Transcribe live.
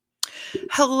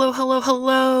Hello, hello,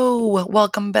 hello.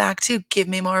 Welcome back to Give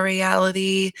Me More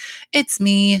Reality. It's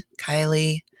me,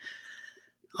 Kylie.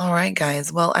 All right,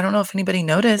 guys. Well, I don't know if anybody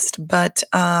noticed, but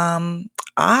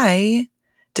I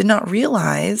did not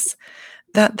realize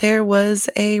that there was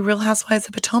a Real Housewives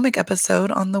of Potomac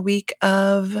episode on the week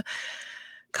of,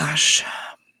 gosh,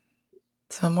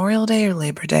 it's Memorial Day or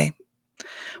Labor Day.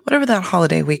 Whatever that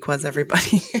holiday week was,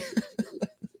 everybody.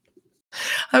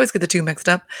 I always get the two mixed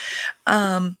up.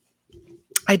 Um,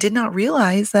 I did not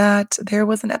realize that there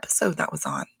was an episode that was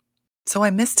on. So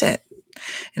I missed it.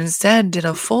 And instead did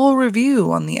a full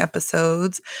review on the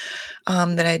episodes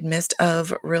that I'd missed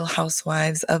of Real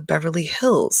Housewives of Beverly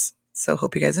Hills. So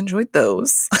hope you guys enjoyed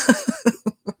those.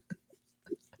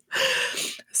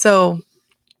 So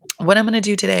what I'm going to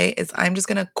do today is I'm just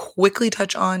going to quickly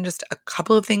touch on just a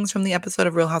couple of things from the episode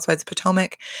of Real Housewives of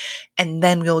Potomac, and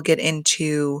then we'll get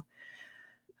into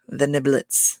the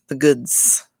niblets, the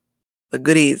goods, the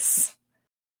goodies.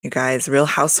 You guys, Real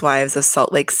Housewives of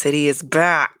Salt Lake City is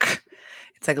back.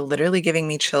 It's like literally giving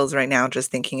me chills right now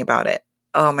just thinking about it.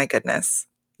 Oh my goodness.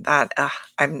 You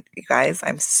guys,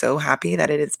 I'm so happy that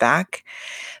it is back.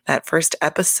 That first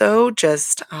episode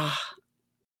just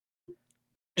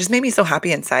made me so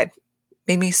happy inside.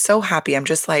 Made me so happy. I'm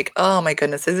just like, oh my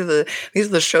goodness, these are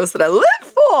the shows that I live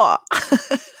for.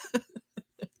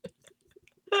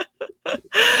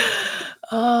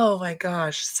 Oh my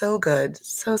gosh, so good.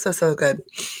 So good.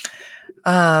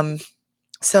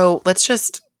 So let's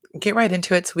just get right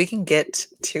into it so we can get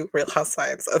to Real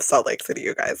Housewives of Salt Lake City,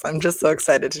 you guys. I'm just so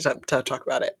excited to talk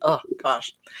about it. Oh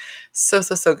gosh. So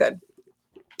good.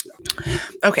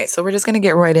 Okay, so we're just going to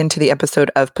get right into the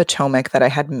episode of Potomac that I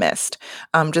had missed.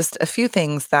 Just a few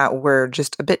things that were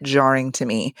just a bit jarring to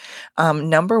me.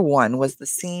 Number one was the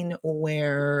scene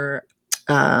where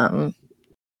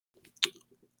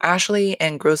Ashley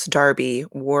and Gross Darby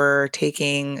were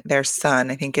taking their son,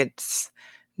 I think it's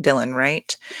Dylan,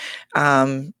 right?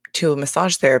 To a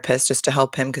massage therapist just to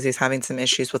help him because he's having some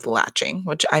issues with latching,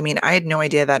 which I mean, I had no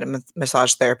idea that a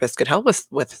massage therapist could help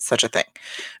with such a thing,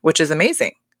 which is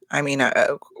amazing. I mean,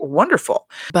 wonderful.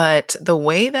 But the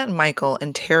way that Michael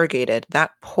interrogated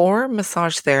that poor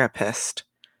massage therapist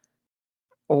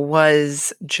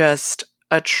was just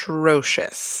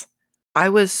atrocious. I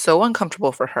was so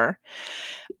uncomfortable for her.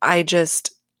 I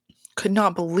just could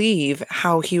not believe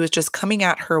how he was just coming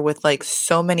at her with like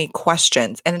so many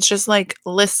questions. And it's just like,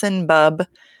 listen, bub,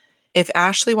 if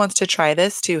Ashley wants to try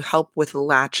this to help with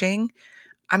latching,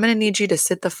 I'm going to need you to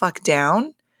sit the fuck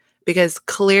down because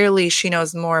clearly she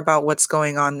knows more about what's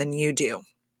going on than you do.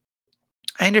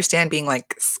 I understand being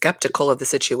like skeptical of the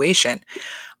situation,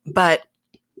 but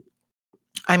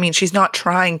I mean, she's not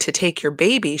trying to take your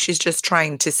baby. She's just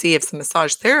trying to see if some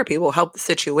massage therapy will help the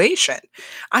situation.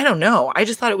 I don't know. I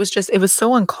just thought it was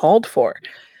so uncalled for.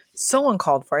 So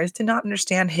uncalled for. I just did not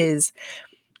understand his,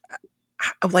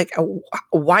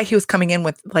 why he was coming in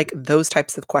with like those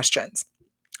types of questions.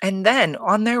 And then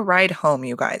on their ride home,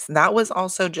 you guys, that was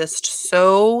also just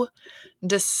so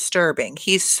disturbing.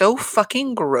 He's so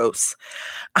fucking gross.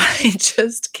 I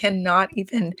just cannot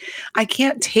even, I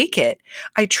can't take it.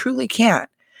 I truly can't.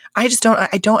 I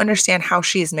don't understand how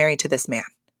she is married to this man.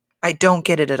 I don't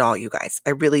get it at all, you guys.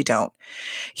 I really don't.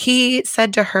 He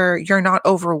said to her, "You're not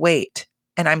overweight,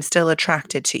 and I'm still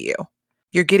attracted to you.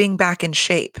 You're getting back in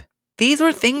shape." These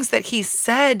were things that he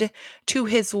said to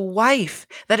his wife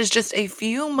that is just a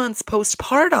few months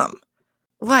postpartum.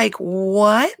 Like,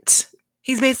 what?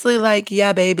 He's basically like,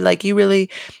 "Yeah, baby, like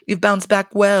you've bounced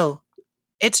back well."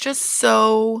 It's just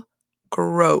so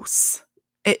gross.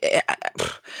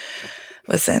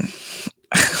 Listen,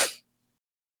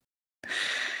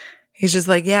 he's just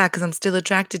like, yeah, because I'm still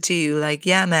attracted to you. Like,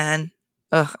 yeah, man.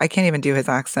 Ugh, I can't even do his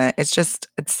accent. It's just,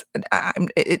 it's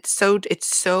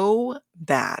so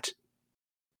bad.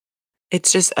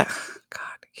 It's just, ugh,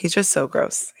 God, he's just so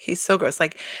gross. He's so gross.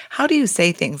 Like, how do you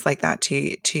say things like that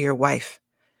to your wife?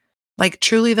 Like,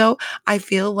 truly though, I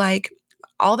feel like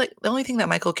the only thing that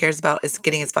Michael cares about is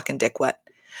getting his fucking dick wet.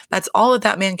 That's all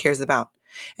that man cares about.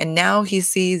 And now he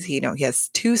sees, he has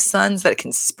two sons that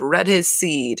can spread his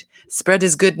seed, spread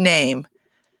his good name.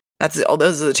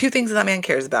 Those are the two things that man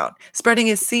cares about: spreading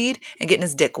his seed and getting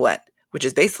his dick wet, which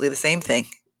is basically the same thing.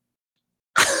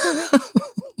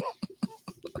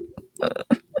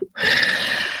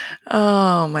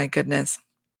 Oh my goodness.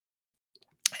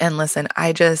 And listen,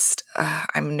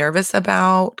 I'm nervous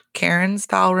about Karen's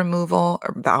bowel removal,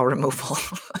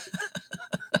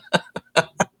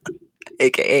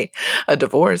 aka a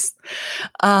divorce.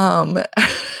 Um,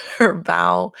 her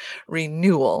vow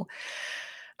renewal.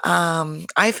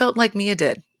 I felt like Mia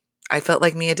did. I felt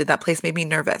like Mia did. That place made me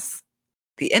nervous.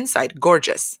 The inside,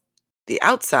 gorgeous. The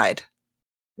outside,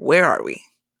 where are we?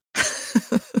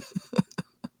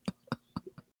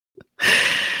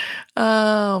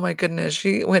 Oh my goodness.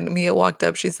 When Mia walked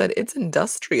up, she said, "It's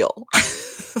industrial."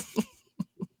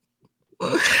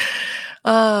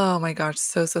 Oh my gosh,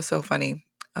 so funny.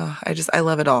 I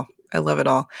love it all. I love it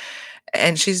all.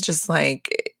 And she's just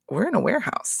like, "We're in a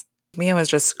warehouse." Mia was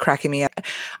just cracking me up.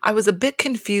 I was a bit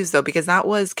confused though, because that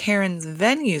was Karen's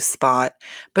venue spot,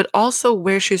 but also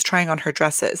where she was trying on her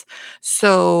dresses.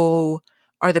 So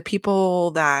are the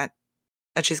people that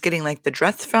she's getting like the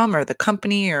dress from, or the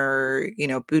company, or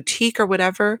boutique or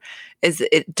whatever, does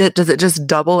it just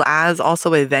double as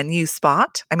also a venue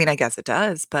spot? I mean, I guess it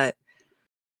does, but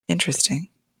interesting.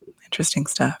 Interesting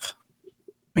stuff.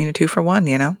 I mean, a two for one,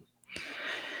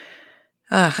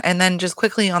 and then just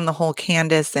quickly on the whole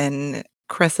Candace and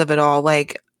Chris of it all,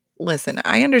 like, listen,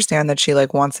 I understand that she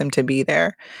like wants him to be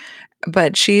there,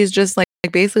 but she's just like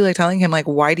basically like telling him like,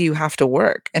 why do you have to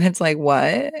work? And it's like,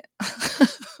 what?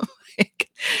 Like,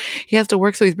 he has to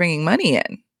work so he's bringing money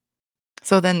in.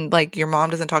 So then like your mom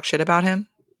doesn't talk shit about him,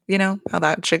 how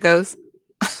that shit goes.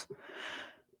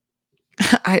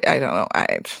 I don't know.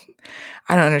 I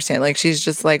don't understand. Like, she's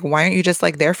just like, why aren't you just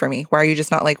like there for me? Why are you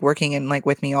just not like working and like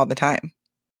with me all the time?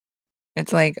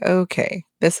 It's like, okay,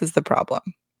 this is the problem.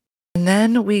 And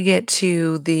then we get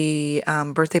to the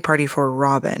birthday party for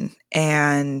Robin,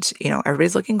 and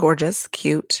everybody's looking gorgeous,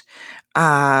 cute.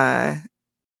 Uh,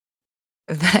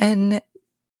 then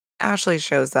Ashley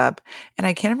shows up, and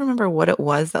I can't remember what it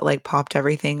was that like popped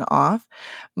everything off,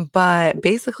 but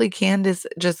basically Candace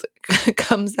just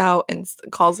comes out and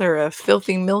calls her a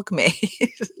filthy milkmaid.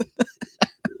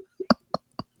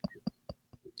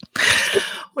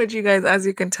 Which, you guys, as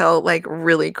you can tell, like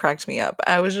really cracked me up.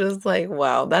 I was just like,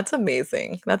 wow, that's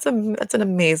amazing. That's an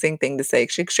amazing thing to say.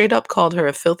 She straight up called her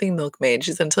a filthy milkmaid.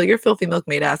 She said, until your filthy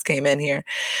milkmaid ass came in here.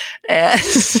 And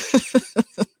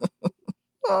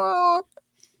oh,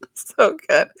 so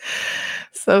good.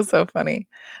 So funny.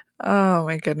 Oh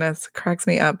my goodness, cracks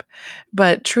me up.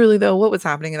 But truly though, what was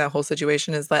happening in that whole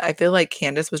situation is that I feel like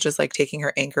Candace was just like taking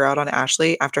her anger out on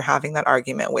Ashley after having that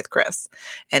argument with Chris.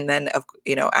 And then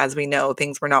as we know,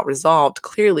 things were not resolved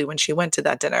clearly when she went to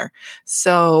that dinner.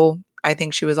 So I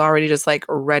think she was already just like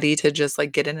ready to just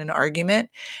like get in an argument.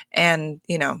 And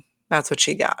that's what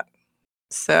she got.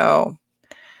 So,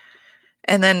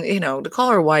 and then, to call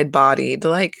her wide bodied,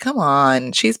 like, come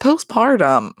on, she's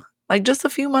postpartum. Like, just a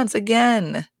few months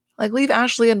again. Like, leave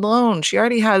Ashley alone. She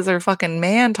already has her fucking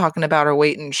man talking about her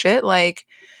weight and shit. Like,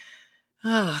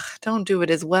 ugh, don't do it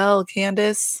as well,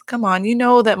 Candace. Come on, you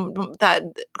know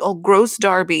that old gross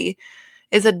Darby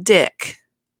is a dick.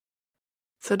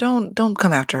 So don't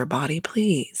come after her body,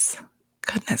 please.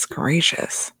 Goodness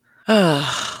gracious.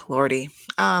 Oh, Lordy.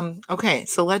 Okay,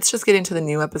 so let's just get into the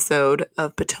new episode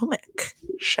of Potomac,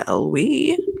 shall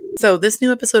we? So this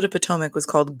new episode of Potomac was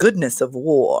called Goodness of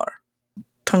War.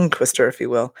 Tongue twister, if you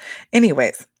will.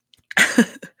 Anyways.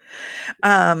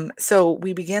 So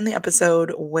we began the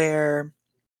episode where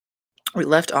we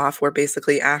left off, where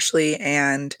basically Ashley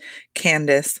and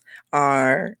Candace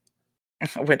are,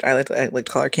 which I like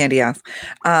to call her Candy Ass.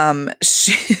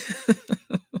 She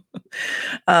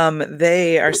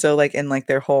they are so like in like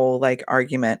their whole like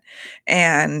argument.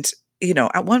 And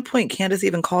at one point Candace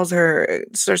even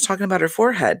starts talking about her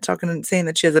forehead, saying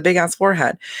that she has a big ass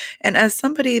forehead. And as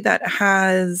somebody that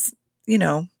has,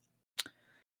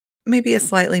 maybe a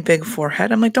slightly big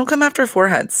forehead, I'm like, don't come after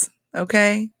foreheads,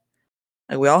 okay?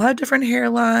 Like, we all have different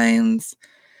hairlines.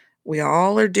 We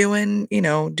all are doing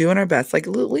our best. Like,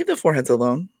 leave the foreheads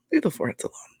alone. Leave the foreheads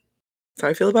alone. That's how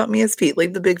I feel about Mia's feet.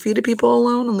 Leave the big feet of people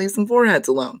alone and leave some foreheads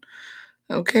alone.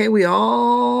 Okay, we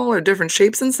all are different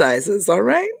shapes and sizes, all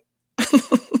right?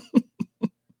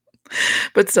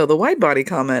 But still, the wide body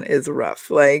comment is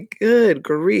rough. Like, good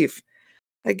grief.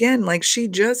 Again, like, she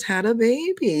just had a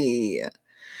baby.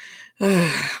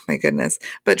 My goodness.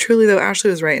 But truly though,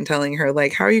 Ashley was right in telling her,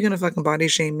 like, how are you gonna fucking body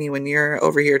shame me when you're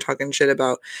over here talking shit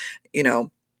about, well,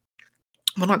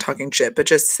 not talking shit, but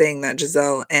just saying that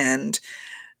Giselle and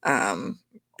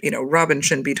Robin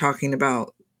shouldn't be talking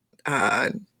about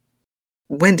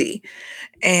Wendy.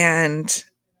 And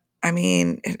I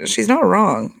mean, she's not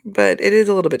wrong, but it is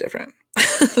a little bit different.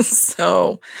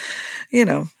 So,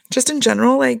 just in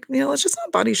general, like, let's just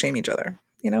not body shame each other.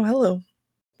 Hello.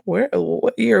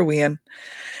 What year are we in?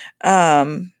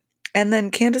 And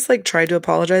then Candace like tried to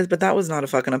apologize, but that was not a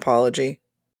fucking apology.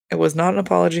 It was not an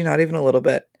apology, not even a little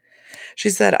bit.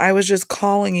 She said, I was just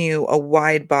calling you a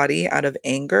wide body out of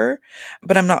anger,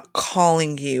 but I'm not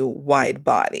calling you wide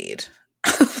bodied.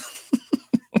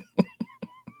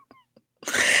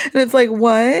 And it's like,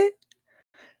 what?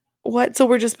 What? So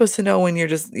we're just supposed to know when you're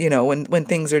just, when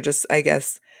things are just, I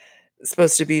guess,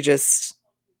 supposed to be just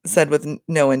said with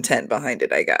no intent behind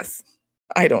it, I guess.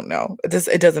 I don't know.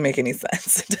 It doesn't make any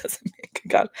sense. It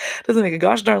doesn't make a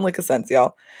gosh darn lick of sense,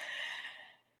 y'all.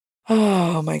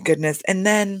 Oh my goodness. And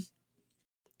then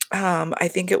I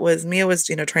think it was Mia was,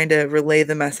 trying to relay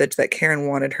the message that Karen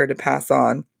wanted her to pass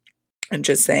on, and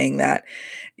just saying that,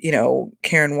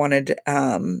 Karen wanted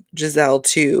Giselle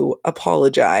to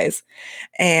apologize,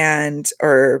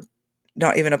 or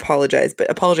not even apologize, but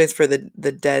apologize for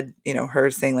the dead,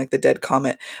 her saying like the dead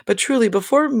comment. But truly,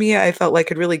 before Mia, I felt like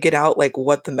could really get out like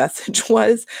what the message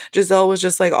was. Giselle was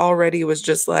just like already was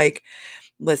just like,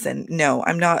 listen, no,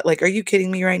 I'm not, like, are you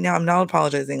kidding me right now? I'm not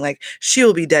apologizing. Like,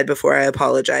 she'll be dead before I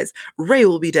apologize. Ray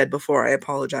will be dead before I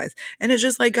apologize. And it's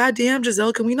just like, goddamn,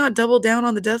 Giselle, can we not double down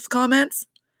on the death comments?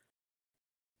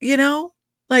 You know?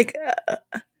 Like,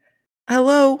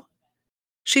 hello?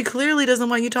 She clearly doesn't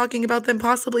want you talking about them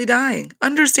possibly dying.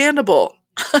 Understandable.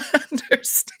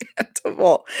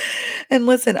 Understandable. And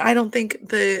listen, I don't think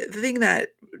the thing that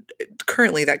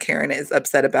currently that Karen is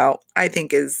upset about, I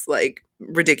think is like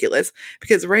ridiculous,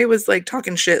 because Ray was like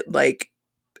talking shit, like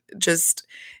just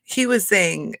he was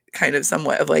saying kind of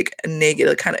somewhat of like a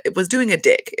negative kind of, it was doing a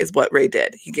dig is what Ray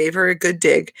did. He gave her a good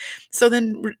dig. So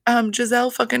then Giselle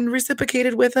fucking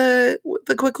reciprocated with a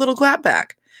quick little clap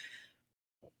back.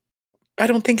 I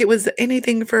don't think it was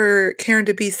anything for Karen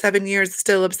to be 7 years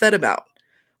still upset about,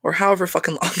 or however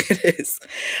fucking long it is.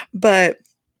 But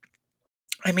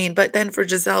I mean, but then for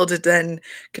Giselle to then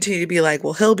continue to be like,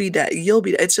 well, he'll be dead, you'll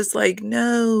be dead. It's just like,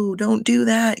 no, don't do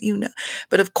that,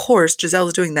 But of course, Giselle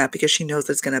is doing that because she knows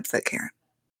it's going to upset Karen.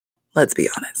 Let's be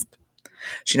honest.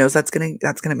 She knows that's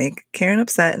gonna make Karen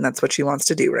upset, and that's what she wants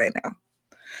to do right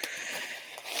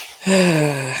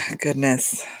now.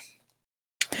 Goodness.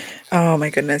 Oh my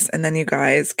goodness. And then you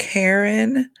guys,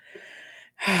 Karen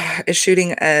is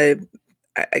shooting I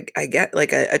get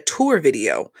like a tour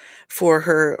video for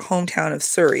her hometown of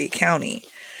Surry County.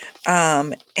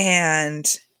 But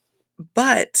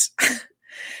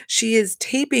she is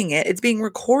taping it. It's being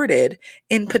recorded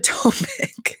in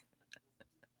Potomac.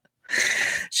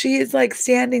 She is like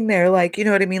standing there, like, you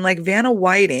know what I mean? Like Vanna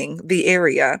Whiting, the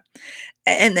area.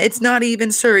 And it's not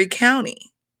even Surry County.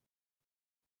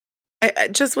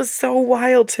 It just was so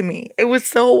wild to me. It was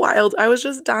so wild. I was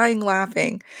just dying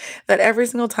laughing that every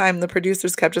single time the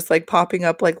producers kept just like popping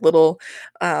up like little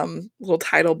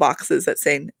title boxes that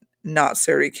say not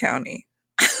Surry County,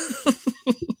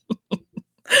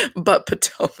 but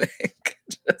Potomac.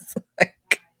 Just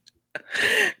like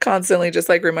constantly just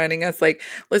like reminding us like,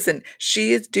 listen,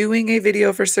 she is doing a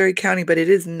video for Surry County, but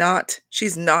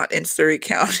she's not in Surry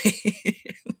County.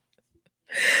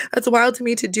 That's wild to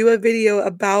me, to do a video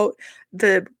about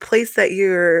the place that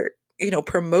you're,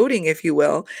 promoting, if you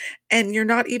will, and you're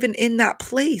not even in that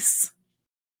place.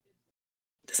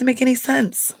 Doesn't make any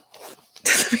sense.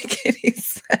 Doesn't make any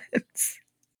sense.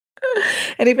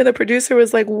 And even the producer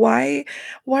was like, why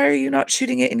are you not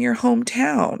shooting it in your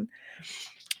hometown?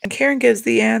 And Karen gives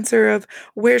the answer of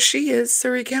where she is,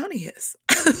 Surry County is.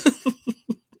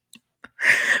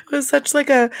 It was such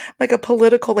like a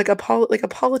political, like a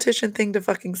politician thing to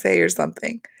fucking say or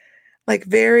something. Like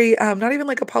very not even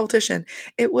like a politician.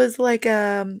 It was like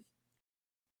gosh,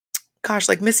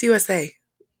 like Miss USA,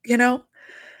 you know?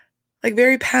 Like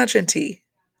very pageanty.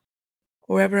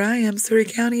 Wherever I am, Surry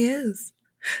County is.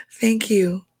 Thank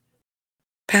you.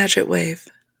 Pageant wave.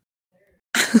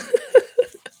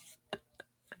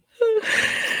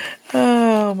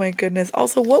 Oh my goodness.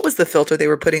 Also, what was the filter they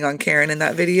were putting on Karen in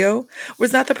that video?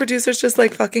 Was that the producers just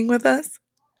like fucking with us?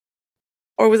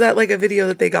 Or was that like a video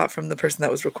that they got from the person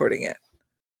that was recording it?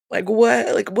 Like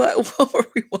what? Like what? What were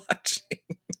we watching?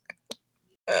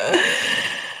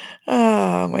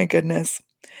 Oh my goodness.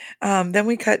 Then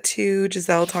we cut to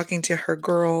Giselle talking to her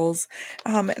girls.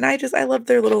 And I love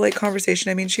their little like conversation.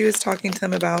 I mean, she was talking to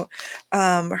them about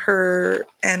her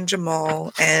and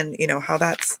Jamal, and how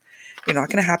that's not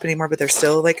going to happen anymore, but they're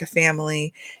still like a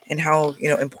family, and how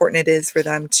important it is for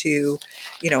them to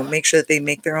make sure that they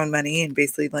make their own money and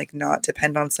basically like not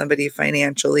depend on somebody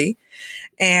financially.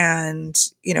 And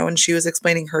and she was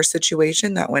explaining her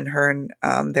situation, that when her and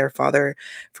their father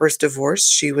first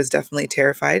divorced, she was definitely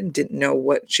terrified and didn't know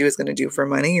what she was going to do for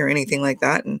money or anything like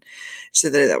that. And she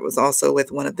said that was also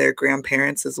with one of their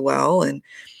grandparents as well. And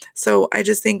so I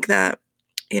just think that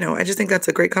I just think that's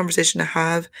a great conversation to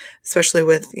have, especially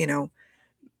with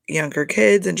younger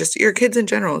kids and just your kids in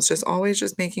general. It's just always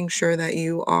just making sure that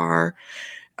you are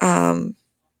um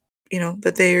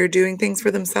that they are doing things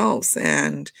for themselves,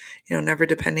 and, never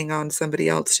depending on somebody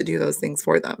else to do those things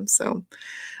for them. So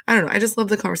I don't know. I just love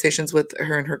the conversations with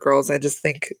her and her girls. I just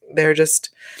think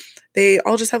they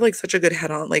all just have like such a good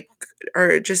head on, like,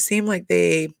 or just seem like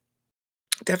they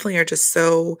definitely are just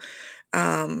so,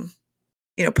 um,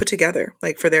 put together,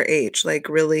 like for their age, like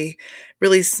really,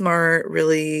 really smart,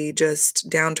 really just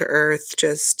down to earth,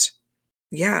 just,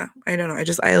 yeah, I don't know.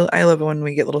 I love it when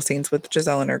we get little scenes with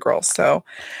Giselle and her girls. So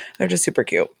they're just super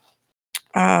cute.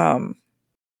 Um,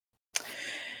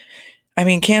 I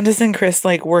mean, Candace and Chris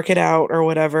like work it out or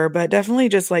whatever, but definitely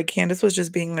just like Candace was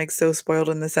just being like so spoiled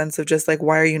in the sense of just like,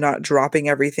 why are you not dropping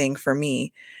everything for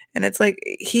me? And it's like,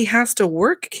 he has to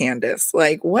work, Candace.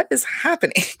 Like, what is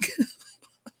happening?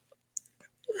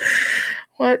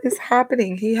 What is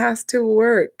happening? He has to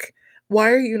work.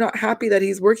 Why are you not happy that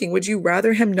he's working? Would you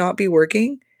rather him not be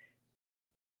working?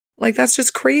 Like, that's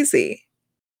just crazy.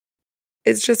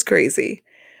 It's just crazy.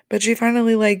 But she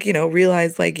finally, like,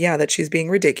 realized, like, yeah, that she's being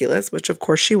ridiculous, which of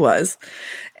course she was.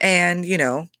 And,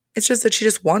 it's just that she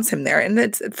just wants him there. And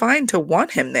it's fine to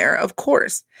want him there, of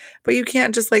course. But you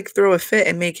can't just like throw a fit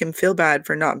and make him feel bad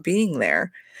for not being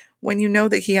there when you know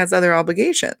that he has other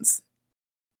obligations.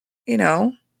 You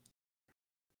know?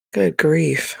 Good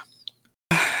grief.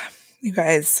 You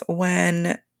guys,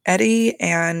 when Eddie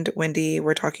and Wendy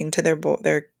were talking to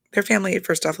their family,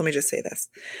 first off, let me just say this.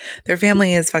 Their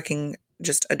family is fucking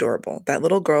just adorable. That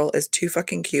little girl is too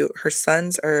fucking cute. Her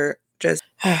sons are just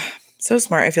so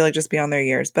smart. I feel like just beyond their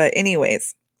years. But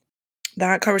anyways,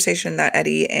 that conversation that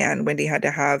Eddie and Wendy had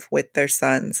to have with their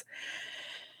sons,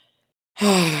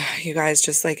 you guys,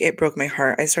 just like it broke my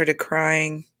heart. I started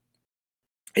crying.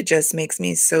 It just makes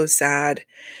me so sad.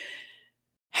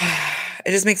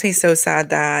 It just makes me so sad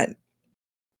that,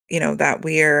 that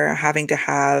we're having to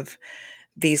have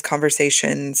these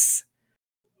conversations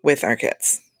with our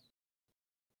kids.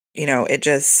 It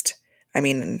just, I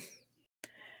mean,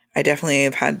 I definitely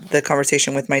have had the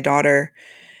conversation with my daughter,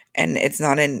 and it's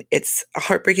a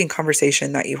heartbreaking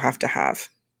conversation that you have to have.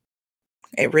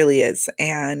 It really is.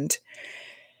 And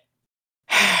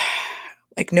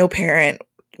like no parent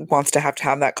wants to have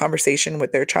that conversation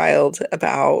with their child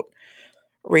about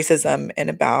racism and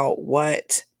about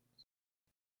what,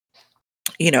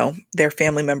 their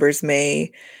family members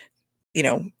may,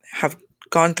 have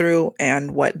gone through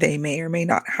and what they may or may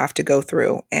not have to go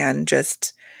through and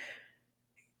just,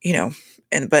 you know,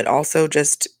 but also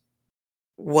just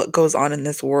what goes on in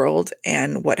this world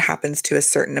and what happens to a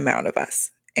certain amount of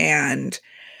us. And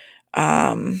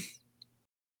um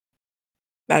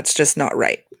that's just not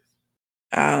right.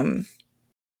 Um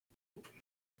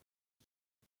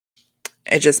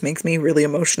it just makes me really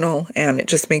emotional and it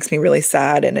just makes me really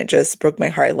sad and it just broke my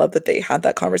heart. I love that they had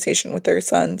that conversation with their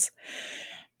sons.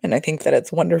 And I think that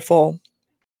it's wonderful.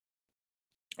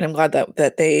 And I'm glad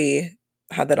that they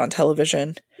had that on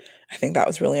television. I think that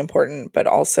was really important, but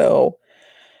also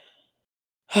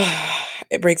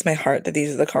it breaks my heart that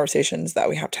these are the conversations that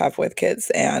we have to have with kids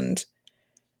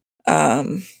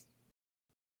um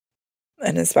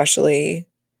and especially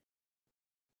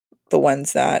the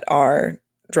ones that are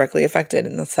directly affected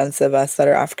in the sense of us that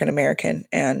are African American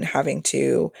and having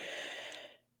to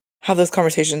have those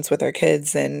conversations with our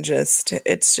kids and just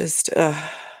it's just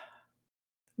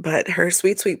but her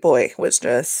sweet sweet boy was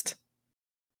just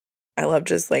I love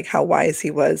just like how wise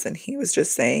he was and he was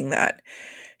just saying that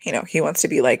he wants to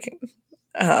be like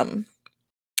um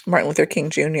Martin Luther King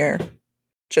Jr.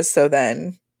 just so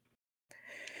then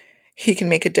he can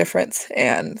make a difference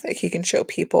and like he can show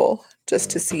people just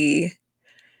to see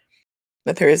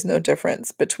that there is no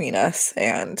difference between us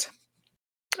and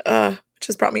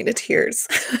just brought me to tears.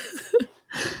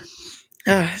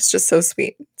 It's just so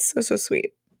sweet. So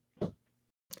sweet.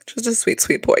 Just a sweet,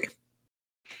 sweet boy.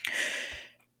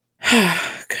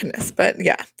 Goodness. But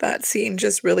yeah, that scene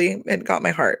just really it got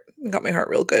my heart. It got my heart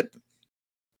real good.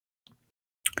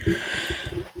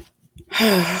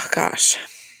 Oh gosh.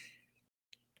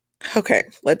 Okay,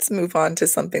 let's move on to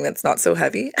something that's not so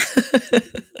heavy.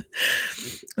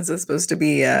 This is supposed to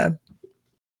be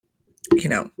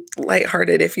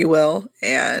lighthearted, if you will,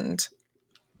 and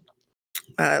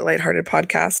lighthearted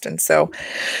podcast. And so,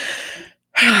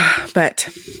 but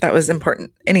that was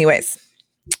important. Anyways,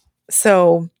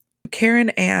 so Karen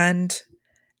and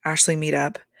Ashley meet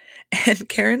up. And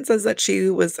Karen says that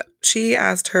she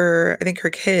asked her, I think her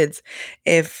kids,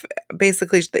 if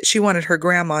basically that she wanted her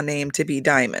grandma name to be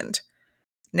Diamond.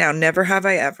 Now, never have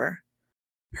I ever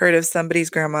heard of somebody's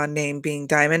grandma name being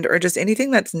Diamond or just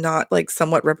anything that's not like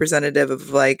somewhat representative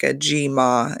of like a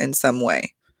G-ma in some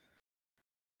way.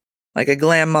 Like a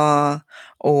grandma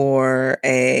or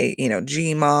a,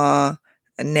 G-ma,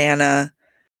 a Nana,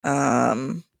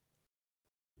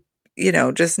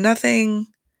 just nothing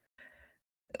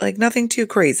like nothing too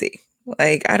crazy.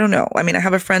 Like, I don't know. I mean, I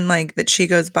have a friend like that she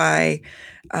goes by,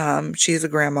 she's a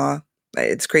grandma.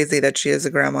 It's crazy that she is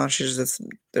a grandma. She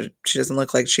doesn't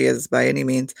look like she is by any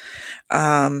means.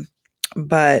 Um,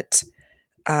 but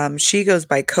she goes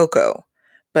by Coco,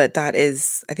 but that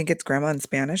is, I think it's grandma in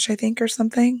Spanish, I think, or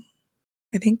something.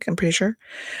 I think, I'm pretty sure.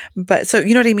 But so,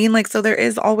 you know what I mean? Like, so there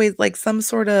is always like some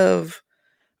sort of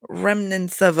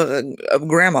remnants of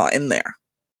grandma in there.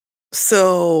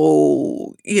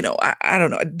 So, I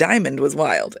don't know. Diamond was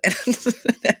wild. And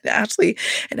Ashley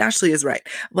is right.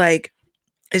 Like,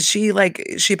 is she about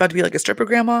to be like a stripper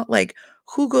grandma? Like,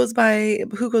 who goes by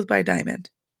Diamond?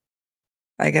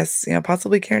 I guess,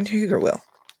 possibly Karen Huger will.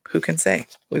 Who can say?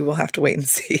 We will have to wait and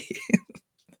see.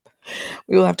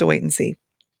 We will have to wait and see.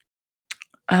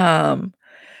 Um,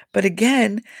 but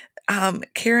again,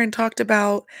 Karen talked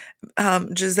about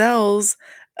Giselle's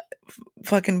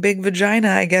fucking big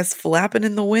vagina, I guess, flapping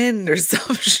in the wind or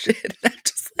some shit. And I'm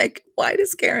just like, why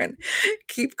does Karen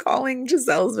keep calling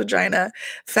Giselle's vagina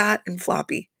fat and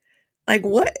floppy? Like,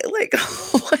 what? Like,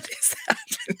 what is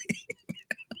happening?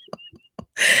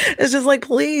 It's just like,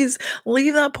 please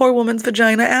leave that poor woman's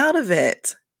vagina out of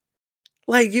it.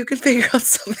 Like, you can figure out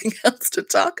something else to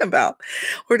talk about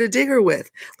or to dig her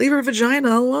with. Leave her vagina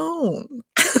alone.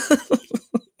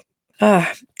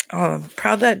 uh,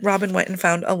 Proud that Robin went and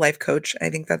found a life coach. I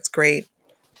think that's great.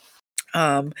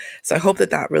 So I hope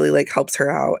that really like helps her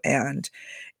out, and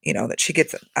that she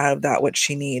gets out of that what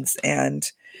she needs. And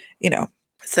you know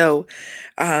so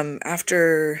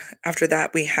after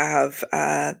that we have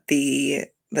the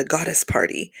goddess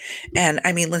party. And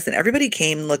I mean, listen, everybody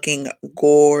came looking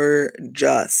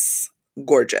gorgeous.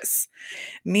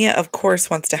 Mia, of course,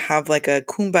 wants to have like a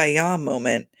kumbaya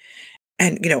moment,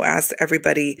 and ask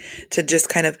everybody to just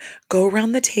kind of go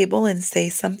around the table and say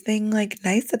something like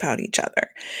nice about each other.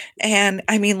 And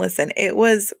I mean, listen, it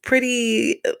was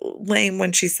pretty lame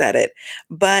when she said it,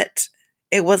 but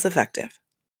it was effective.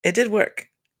 It did work.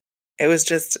 It was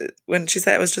just when she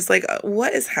said it, was just like,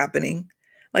 what is happening?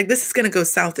 Like, this is going to go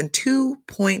south in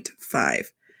 2.5.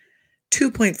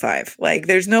 2.5. Like,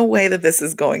 there's no way that this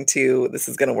is going to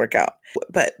work out.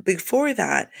 But before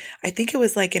that, I think it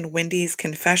was like in Wendy's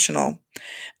confessional.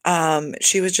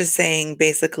 She was just saying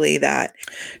basically that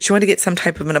she wanted to get some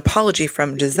type of an apology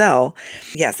from Giselle.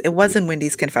 Yes, it was in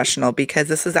Wendy's confessional, because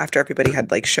this was after everybody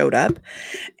had like showed up.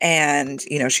 And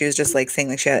she was just like saying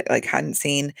like she hadn't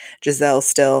seen Giselle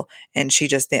still, and she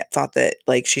just thought that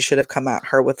like she should have come at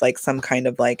her with like some kind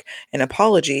of like an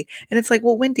apology. And it's like,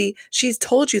 well, Wendy, she's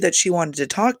told you that she wanted to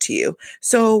talk to you.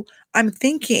 So I'm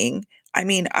thinking, I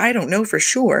mean, I don't know for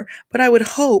sure, but I would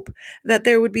hope that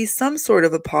there would be some sort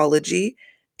of apology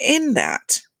in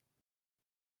that,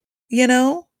 you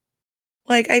know?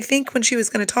 Like, I think when she was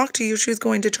going to talk to you, she was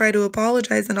going to try to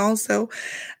apologize, and also,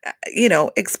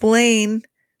 explain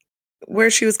where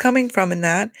she was coming from in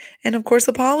that, and of course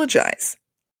apologize.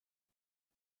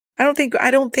 I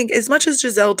don't think as much as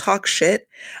Giselle talks shit,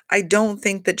 I don't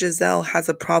think that Giselle has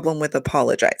a problem with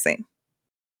apologizing.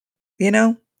 You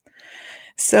know?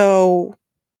 So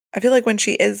I feel like when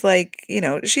she is like,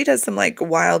 she does some like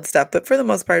wild stuff, but for the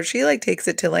most part, if she like takes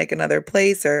it to like another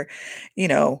place, or, you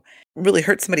know, really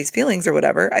hurts somebody's feelings or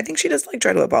whatever, I think she does like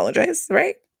try to apologize,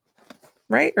 right?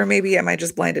 Right? Or maybe am I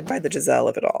just blinded by the Giselle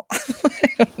of it all?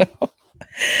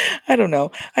 I don't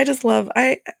know. I don't know.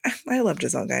 I love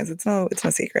Giselle, guys. It's no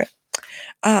secret.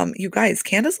 You guys,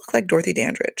 Candace looked like Dorothy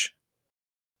Dandridge.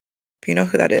 If you know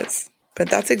who that is. But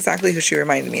that's exactly who she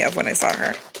reminded me of when I saw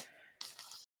her.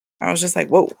 I was just like,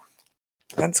 whoa,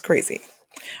 that's crazy.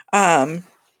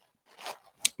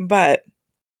 But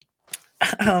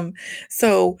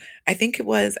so I think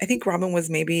Robin was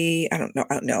maybe, I don't know.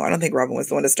 No, I don't think Robin was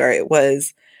the one to start. It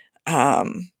was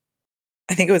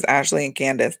I think it was Ashley and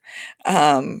Candace,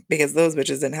 because those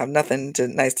bitches didn't have nothing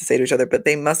nice to say to each other, but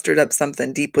they mustered up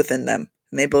something deep within them,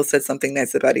 and they both said something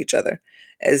nice about each other.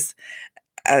 As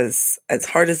as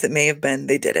hard as it may have been,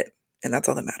 they did it, and that's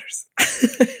all that matters.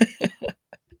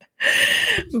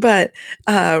 But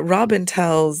Robin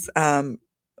tells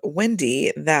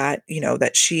Wendy that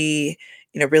that she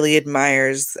really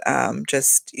admires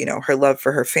just her love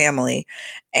for her family.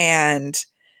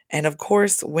 And of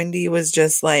course Wendy was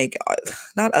just like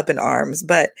not up in arms,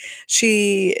 but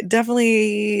she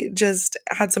definitely just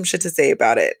had some shit to say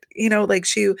about it. Like,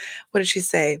 what did she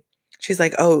say? She's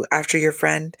like, oh, after your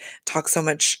friend talked so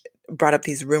much, brought up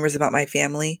these rumors about my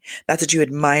family, that's what you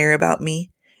admire about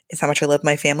me, is how much I love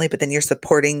my family, but then you're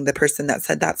supporting the person that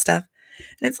said that stuff.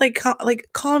 And it's like,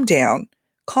 calm down.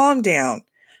 Calm down.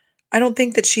 I don't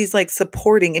think that she's like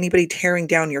supporting anybody tearing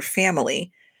down your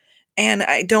family. And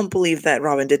I don't believe that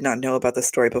Robin did not know about the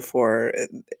story before,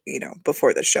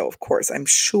 before the show, of course. I'm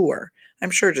sure.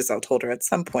 I'm sure Giselle told her at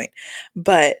some point.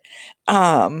 But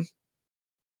um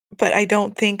but I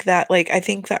don't think that I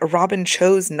think that Robin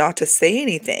chose not to say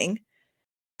anything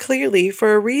clearly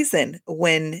for a reason.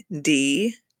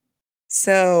 Wendy.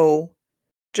 So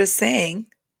just saying,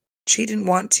 she didn't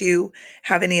want to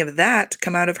have any of that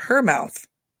come out of her mouth.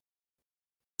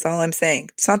 That's all I'm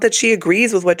saying. It's not that she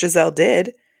agrees with what Giselle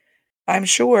did. I'm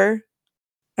sure.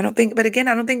 I don't think, but again,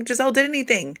 I don't think Giselle did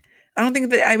anything. I don't think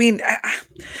that, I mean,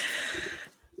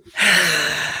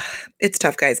 it's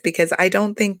tough, guys, because I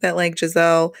don't think that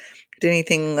Giselle did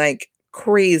anything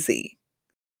crazy.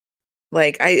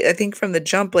 I think from the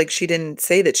jump, she didn't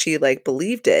say that she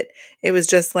believed it. It was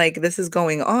just this is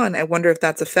going on. I wonder if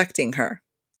that's affecting her.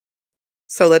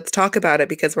 So let's talk about it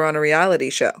because we're on a reality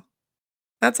show.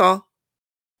 That's all.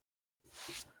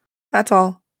 That's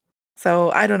all.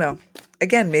 So I don't know.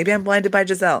 Again, maybe I'm blinded by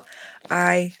Giselle.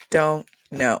 I don't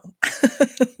know.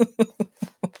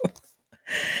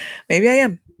 Maybe I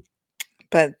am.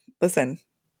 But listen,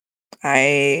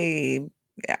 I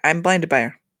I'm blinded by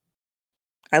her.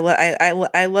 I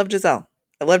love Giselle.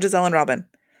 I love Giselle and Robin.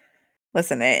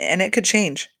 Listen, and it could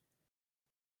change.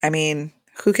 I mean,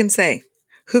 who can say?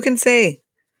 Who can say?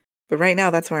 But right now,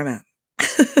 that's where I'm at.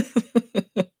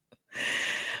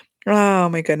 Oh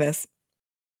my goodness.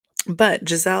 But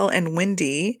Giselle and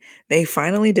Wendy, they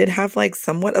finally did have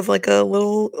somewhat of a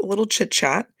little chit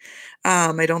chat.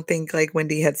 I don't think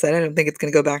Wendy had said, I don't think it's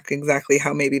gonna go back exactly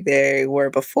how maybe they were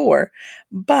before,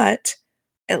 but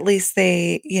at least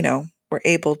they, were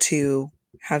able to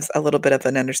have a little bit of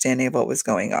an understanding of what was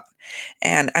going on.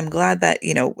 And I'm glad that,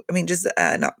 I mean, just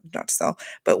not Giselle,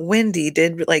 but Wendy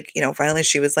did finally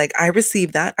she was like, I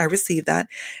received that. I received that.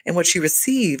 And what she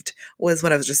received was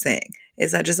what I was just saying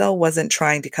is that Giselle wasn't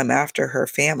trying to come after her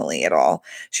family at all.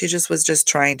 She just was just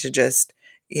trying to just,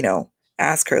 you know,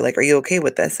 ask her, like, are you okay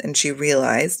with this? And she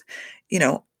realized,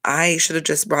 I should have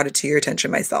just brought it to your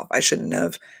attention myself. I shouldn't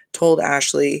have told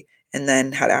Ashley and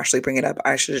then had Ashley bring it up.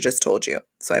 I should have just told you.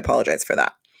 So I apologize for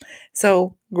that.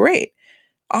 So great.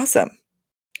 Awesome.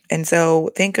 And so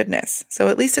thank goodness. So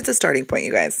at least it's a starting point,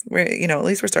 you guys. At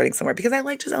least we're starting somewhere because I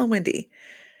like Giselle and Wendy.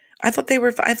 I thought,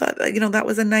 that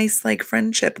was a nice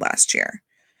friendship last year.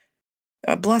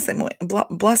 A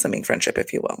blossoming friendship,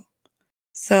 if you will.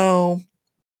 So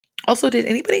also, did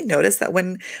anybody notice that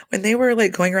when they were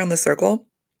going around the circle,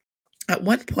 at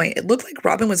one point it looked like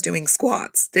Robin was doing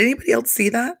squats? Did anybody else see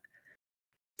that?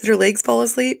 Did her legs fall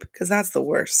asleep? Because that's the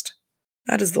worst.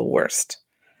 That is the worst.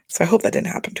 So I hope that didn't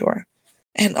happen to her.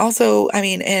 And also,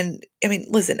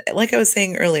 listen, like I was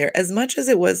saying earlier, as much as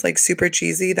it was super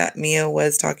cheesy that Mia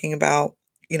was talking about,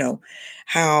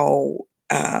 how,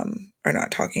 or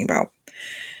not talking about,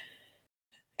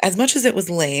 as much as it was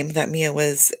lame that Mia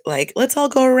was like, let's all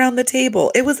go around the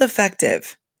table, it was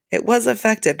effective. It was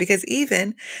effective because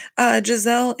even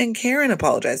Giselle and Karen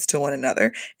apologized to one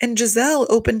another. And Giselle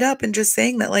opened up and just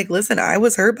saying that, listen, I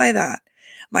was hurt by that.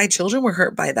 My children were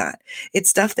hurt by that. It's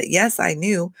stuff that, yes, I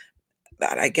knew,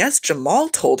 that I guess Jamal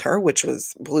told her, which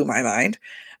blew my mind,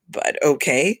 but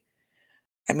okay.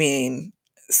 I mean,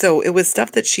 so it was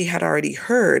stuff that she had already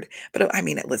heard, but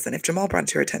listen, if Jamal brought it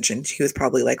to her attention, he was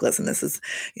probably like, listen, this is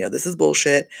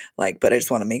bullshit. But I just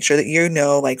want to make sure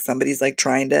that somebody's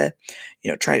trying to,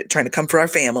 trying to come for our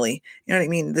family. You know what I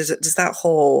mean? There's just that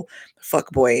whole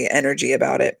fuckboy energy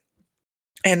about it.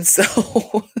 And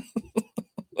so,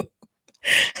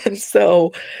 and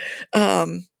so,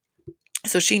 um,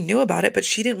 so she knew about it, but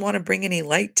she didn't want to bring any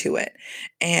light to it.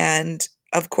 And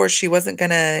of course, she wasn't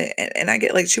going to, and I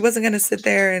get she wasn't going to sit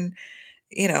there and,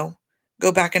 you know,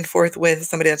 go back and forth with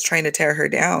somebody that's trying to tear her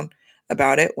down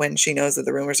about it when she knows that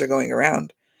the rumors are going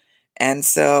around. And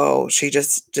so she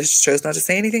just chose not to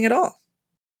say anything at all,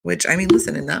 which,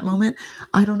 listen, in that moment,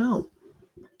 I don't know.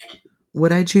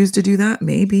 Would I choose to do that?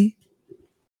 Maybe.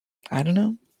 I don't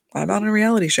know. I'm on a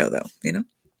reality show though.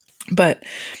 But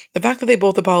the fact that they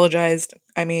both apologized,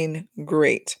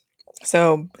 great.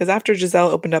 So, because after Giselle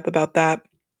opened up about that,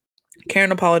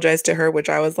 Karen apologized to her, which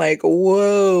I was like,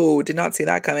 whoa, did not see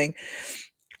that coming.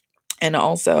 And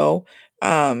also,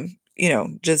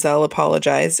 Giselle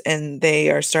apologized and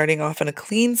they are starting off on a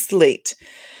clean slate.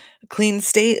 A clean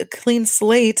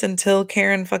slate until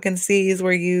Karen fucking sees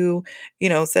where you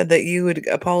said that you would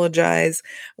apologize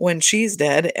when she's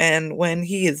dead and when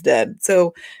he is dead.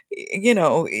 So,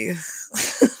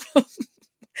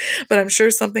 but I'm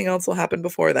sure something else will happen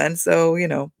before then. So,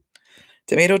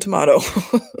 tomato, tomato.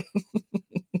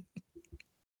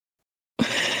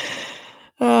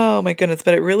 Oh Oh my goodness,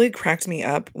 but it really cracked me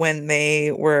up when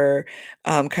they were,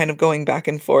 kind of going back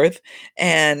and forth,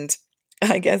 and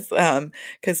I guess,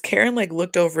 because Karen, like,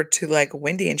 looked over to, like,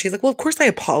 Wendy, and she's like, "Well, of course I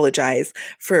apologize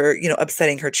for,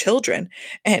 upsetting her children,"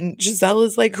 and Giselle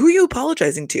is like, "Who are you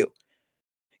apologizing to?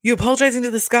 You apologizing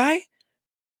to the sky?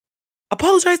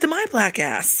 Apologize to my black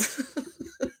ass."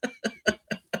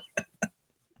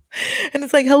 And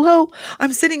it's like, "Hello,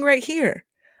 I'm sitting right here.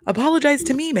 Apologize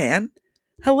to me, man.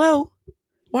 Hello?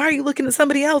 Why are you looking at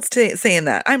somebody else saying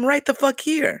that? I'm right the fuck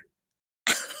here."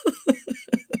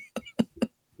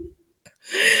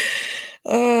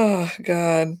 Oh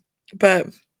god. But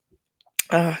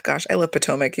oh gosh, I love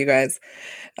Potomac, you guys.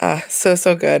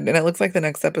 So good. And it looks like the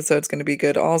next episode's gonna be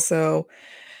good also.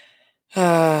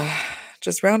 Uh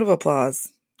just round of applause.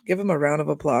 Give them a round of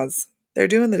applause. They're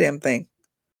doing the damn thing.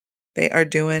 They are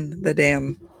doing the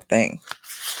damn thing.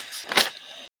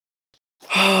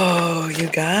 Oh, you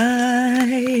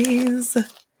guys.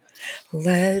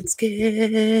 Let's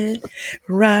get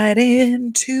right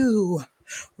into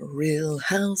Real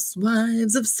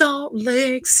Housewives of Salt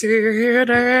Lake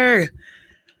City.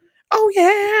 Oh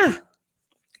yeah.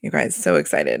 You guys, so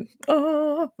excited.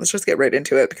 Oh, let's just get right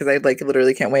into it because I like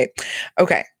literally can't wait.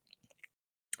 Okay.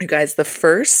 You guys, the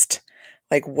first,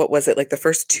 like, what was it? Like the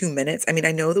first 2 minutes. I mean,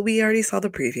 I know that we already saw the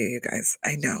preview, you guys.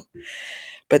 I know.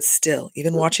 But still,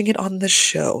 even watching it on the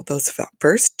show, those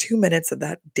first 2 minutes of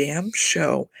that damn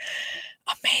show,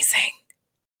 amazing.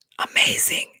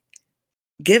 Amazing.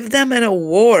 Give them an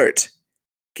award.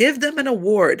 Give them an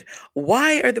award.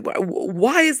 Why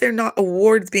is there not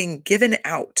awards being given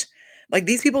out? Like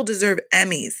these people deserve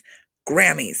Emmys,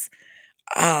 Grammys,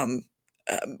 um,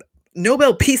 um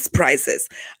Nobel Peace Prizes.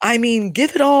 I mean,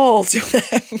 give it all to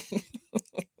them.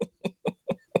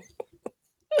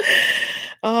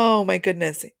 Oh my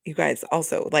goodness. You guys,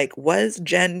 also, like, was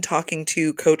Jen talking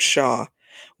to Coach Shaw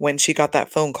when she got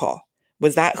that phone call?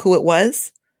 Was that who it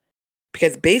was?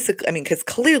 Because basically, I mean, because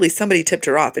clearly somebody tipped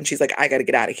her off and she's like, I got to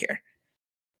get out of here.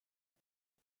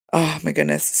 Oh my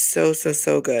goodness. So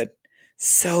good.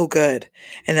 So good.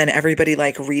 And then everybody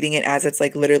like reading it as it's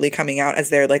like literally coming out as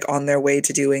they're like on their way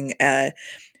to doing a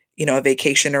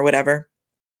vacation or whatever.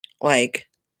 Like,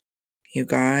 you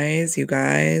guys.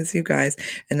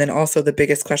 And then also the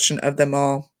biggest question of them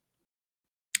all,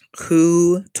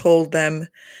 who told them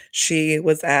she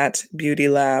was at Beauty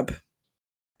Lab?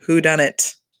 Who done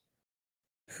it?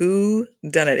 Who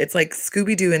done it? It's like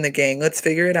Scooby-Doo in the gang. Let's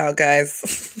figure it out,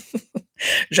 guys.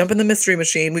 Jump in the mystery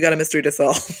machine. We got a mystery to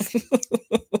solve.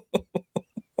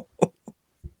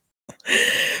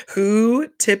 Who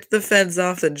tipped the feds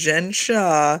off that Jen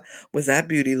Shah was at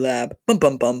Beauty Lab? Bum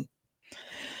bum bum.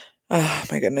 Oh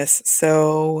my goodness.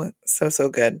 So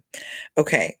good.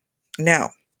 Okay.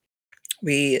 Now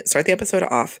we start the episode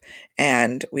off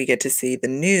and we get to see the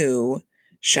new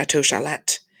Chateau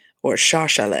Chalet or Shaw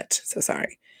Chalet. So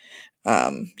sorry.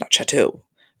 Not Chateau.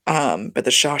 But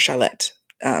the Shaw Chalet,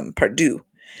 part deux.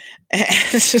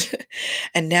 And,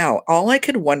 and now all I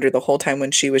could wonder the whole time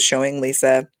when she was showing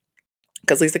Lisa,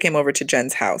 because Lisa came over to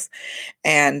Jen's house,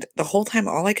 and the whole time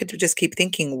all I could just keep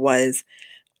thinking was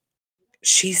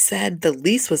she said the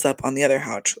lease was up on the other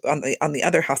house on the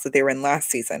other house that they were in last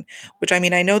season, which I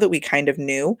mean I know that we kind of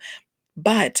knew,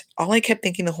 but all I kept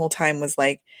thinking the whole time was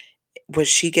like, was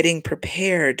she getting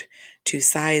prepared to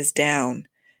size down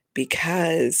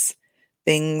because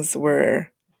things were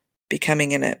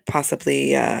becoming in a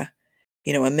possibly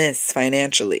amiss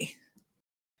financially?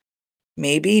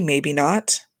 Maybe, maybe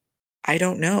not. I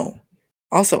don't know.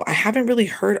 Also, I haven't really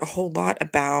heard a whole lot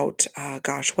about,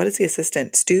 gosh, what is the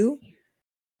assistant? Stu?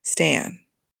 Stan.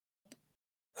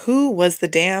 Who is the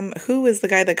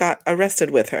guy that got arrested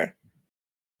with her?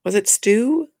 Was it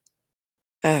Stu?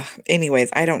 Anyways,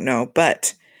 I don't know,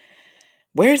 but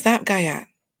where's that guy at?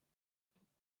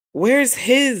 Where's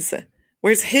his,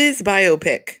 where's his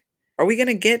biopic? Are we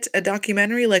gonna get a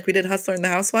documentary like we did Hustler and the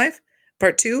Housewife?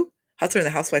 Part two? Hustler and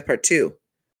the Housewife part two.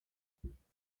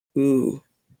 Ooh.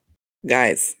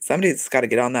 Guys, somebody's got to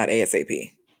get on that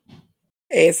ASAP.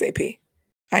 ASAP.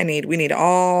 We need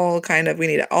all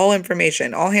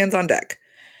information, all hands on deck.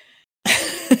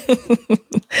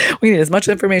 We need as much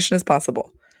information as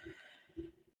possible.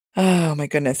 Oh my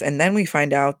goodness. And then we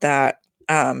find out that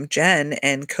Jen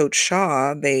and Coach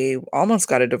Shaw, they almost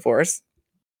got a divorce,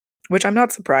 which I'm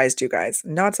not surprised, you guys.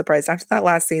 Not surprised. After that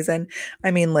last season,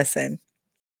 I mean, listen,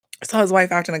 I saw his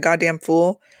wife acting a goddamn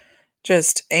fool,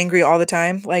 just angry all the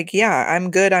time. Like, yeah, I'm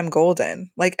good, I'm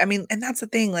golden. Like, I mean, and that's the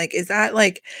thing. Like, is that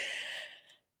like,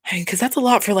 I mean, because that's a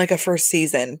lot for like a first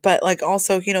season, but like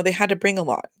also, they had to bring a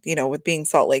lot, with being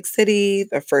Salt Lake City,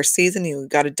 the first season, you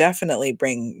got to definitely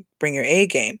bring your A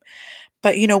game.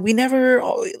 But, we never,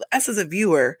 us as a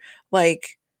viewer,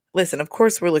 like, listen, of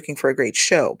course we're looking for a great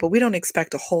show, but we don't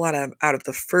expect a whole lot out of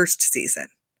the first season.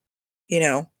 You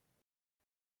know,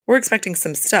 we're expecting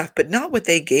some stuff, but not what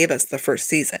they gave us the first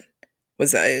season.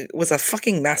 Was a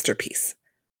fucking masterpiece.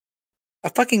 A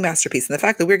fucking masterpiece. And the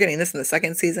fact that we're getting this in the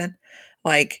second season,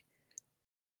 like,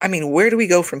 I mean, where do we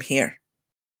go from here?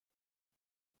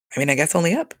 I mean, I guess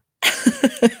only up.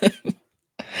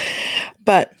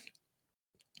 But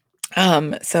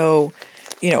so,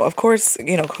 of course,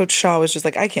 Coach Shaw was just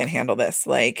like, I can't handle this.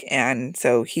 Like, and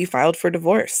so he filed for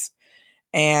divorce.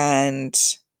 And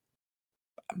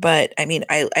but I mean,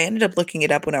 I ended up looking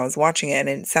it up when I was watching it, and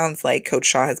it sounds like Coach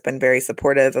Shaw has been very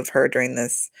supportive of her during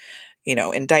this,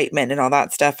 indictment and all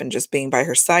that stuff and just being by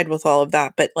her side with all of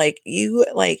that. But like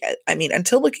I mean,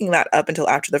 until looking that up until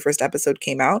after the first episode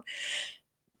came out,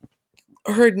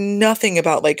 heard nothing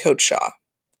about like Coach Shaw.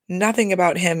 Nothing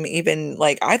about him even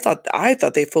like I thought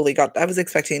they fully got I was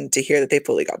expecting to hear that they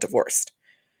fully got divorced.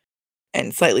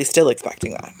 And slightly still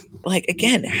expecting that. Like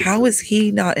again, how is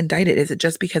he not indicted? Is it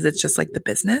just because it's just like the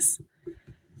business?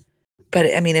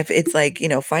 But I mean, if it's like,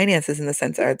 finances in the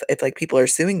sense of if like people are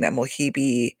suing them, will he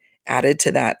be added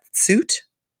to that suit?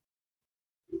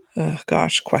 Oh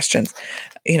gosh, questions.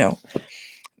 You know,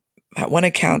 that one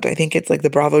account, I think it's like the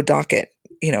Bravo docket,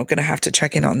 gonna have to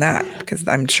check in on that because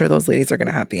I'm sure those ladies are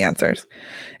gonna have the answers.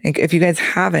 And if you guys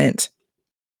haven't,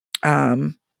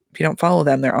 if you don't follow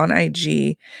them, they're on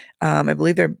IG. I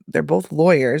believe they're both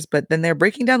lawyers, but then they're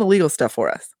breaking down the legal stuff for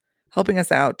us, helping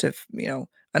us out to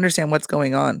understand what's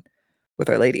going on with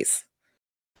our ladies.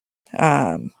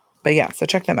 But yeah, so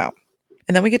check them out.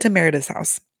 And then we get to Meredith's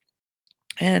house.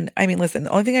 And I mean, listen,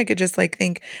 the only thing I could just like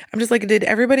think, I'm just like, did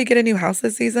everybody get a new house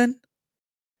this season?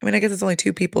 I mean, I guess it's only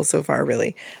two people so far,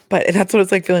 really. But that's what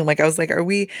it's like feeling like. I was like, are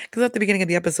we, because at the beginning of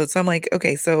the episode, so I'm like,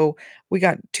 okay, so we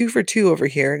got 2 for 2 over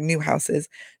here, new houses.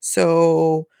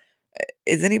 So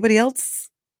is anybody else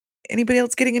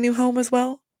getting a new home as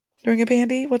well during a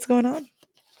pandy? What's going on?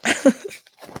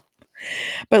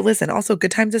 But listen, also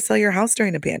good time to sell your house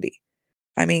during a pandy.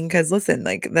 I mean, because listen,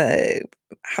 like the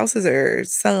houses are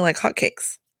selling like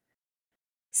hotcakes.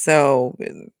 So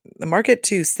the market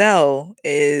to sell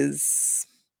is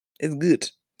good.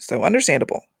 So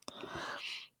understandable.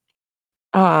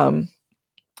 Um,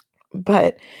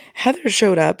 but Heather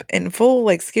showed up in full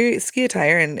like ski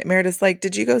attire, and Meredith's like,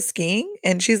 "Did you go skiing?"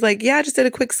 And she's like, "Yeah, I just did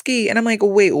a quick ski." And I'm like,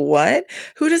 "Wait, what?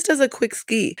 Who just does a quick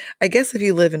ski?" I guess if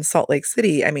you live in Salt Lake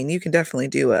City, I mean, you can definitely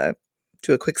do a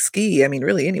quick ski. I mean,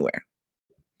 really anywhere.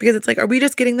 Because it's like, are we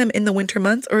just getting them in the winter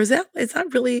months, or is that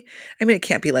really? I mean, it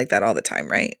can't be like that all the time,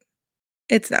 right?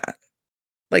 It's not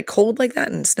like cold like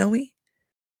that and snowy.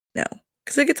 No,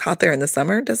 because it gets hot there in the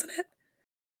summer, doesn't it?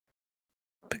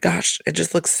 But gosh, it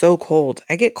just looks so cold.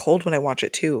 I get cold when I watch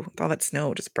it too. With all that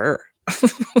snow, just burr.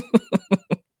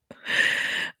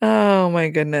 Oh my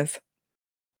goodness.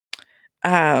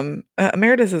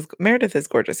 Meredith is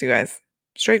gorgeous, you guys.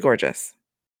 Straight gorgeous.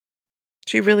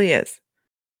 She really is.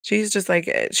 She's like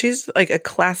a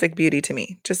classic beauty to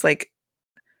me. Just like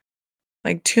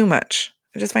too much.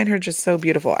 I just find her just so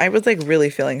beautiful. I was like really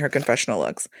feeling her confessional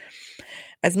looks.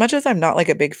 As much as I'm not like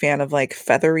a big fan of like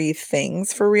feathery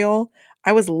things for real,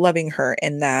 I was loving her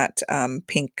in that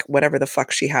pink whatever the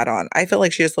fuck she had on. I felt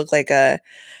like she just looked like a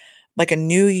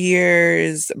New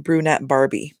Year's brunette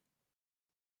Barbie,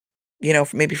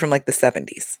 maybe from like the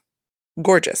 70s.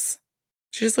 Gorgeous.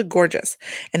 She just looked gorgeous.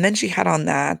 And then she had on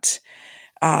that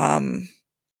um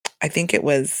I think it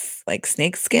was like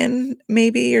snakeskin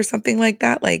maybe or something like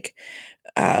that, like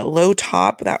low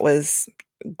top that was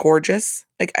gorgeous.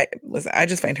 Like I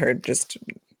just find her just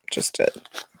a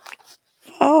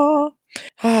oh.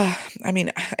 I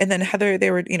mean, and then Heather,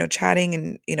 they were, chatting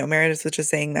and, Meredith was just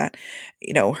saying that,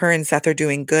 her and Seth are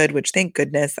doing good, which thank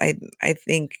goodness. I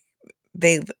think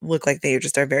they look like they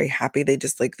just are very happy. They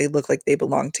just like they look like they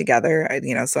belong together.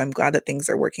 So I'm glad that things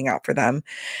are working out for them.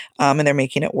 And they're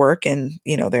making it work and,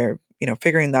 they're,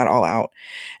 figuring that all out.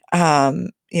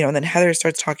 And then Heather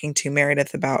starts talking to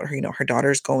Meredith about her, her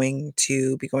daughter's going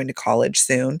to be going to college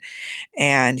soon.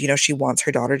 And, she wants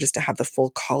her daughter just to have the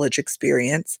full college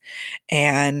experience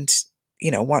and,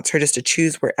 wants her just to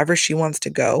choose wherever she wants to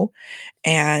go.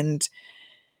 And,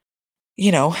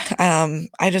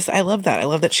 I love that. I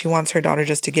love that she wants her daughter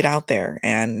just to get out there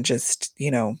and just,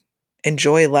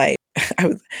 enjoy life.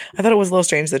 I thought it was a little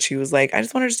strange that she was like, I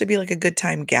just want her just to be like a good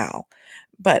time gal.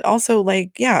 But also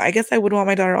like, yeah, I guess I would want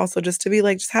my daughter also just to be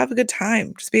like, just have a good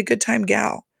time, just be a good time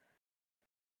gal,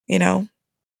 you know?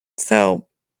 So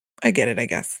I get it, I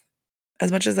guess.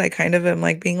 As much as I kind of am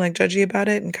like being like judgy about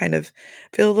it and kind of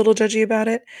feel a little judgy about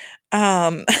it.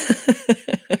 Um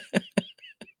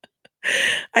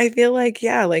I feel like,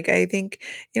 yeah, like I think,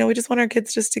 we just want our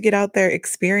kids just to get out there,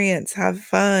 experience, have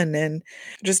fun, and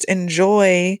just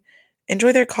enjoy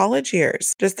their college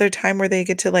years, just their time where they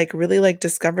get to like really like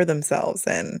discover themselves.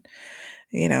 And,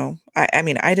 I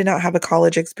mean, I did not have a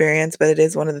college experience, but it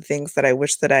is one of the things that I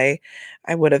wish that I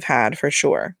would have had for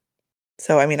sure.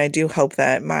 So I mean, I do hope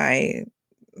that my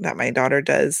daughter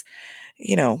does,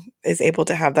 is able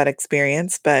to have that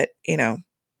experience, but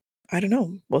I don't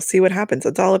know. We'll see what happens.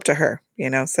 It's all up to her.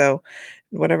 So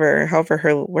wherever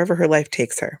her life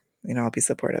takes her, I'll be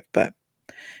supportive. But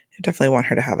I definitely want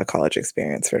her to have a college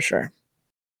experience for sure.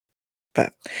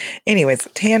 But anyways,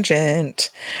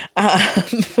 tangent. Um,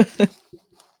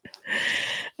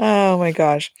 oh my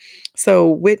gosh. So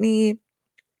Whitney,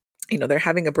 they're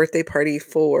having a birthday party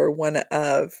for one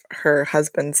of her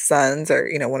husband's sons, or,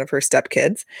 one of her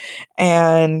stepkids.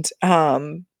 And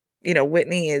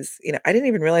Whitney is, I didn't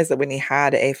even realize that Whitney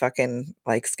had a fucking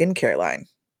like skincare line.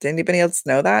 Did anybody else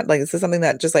know that? Like, is this something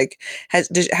that just like has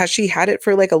she had it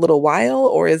for like a little while,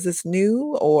 or is this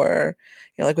new, or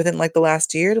like within like the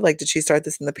last year? Like, did she start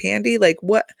this in the pandy? Like,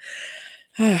 what?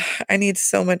 I need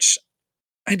so much.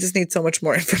 I just need so much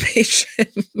more information.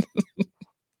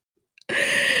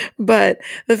 But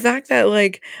the fact that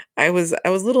like I was a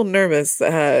little nervous,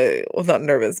 well, not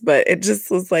nervous, but it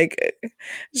just was like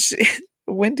she,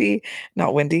 Wendy,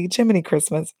 not Wendy, Jiminy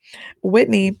Christmas.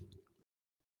 Whitney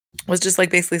was just like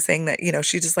basically saying that,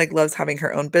 she just like loves having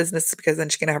her own business because then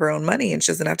she can have her own money and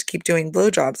she doesn't have to keep doing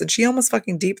blowjobs. And she almost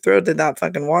fucking deep throated that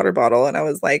fucking water bottle. And I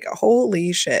was like,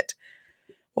 holy shit.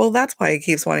 Well, that's why he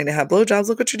keeps wanting to have blowjobs.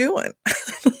 Look what you're doing.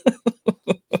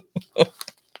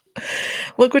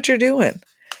 Look what you're doing.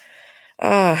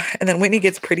 And then Whitney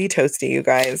gets pretty toasty, you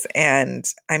guys. And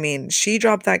I mean, she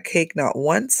dropped that cake not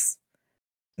once,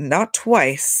 not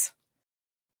twice,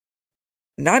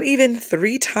 not even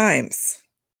 3 times.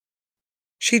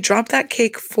 She dropped that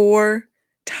cake 4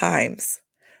 times.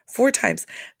 4 times.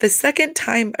 The second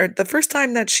time, or the first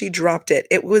time that she dropped it,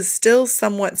 it was still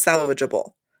somewhat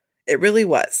salvageable. It really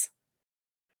was.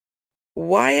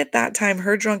 Why at that time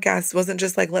her drunk ass wasn't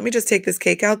just like, let me just take this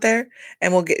cake out there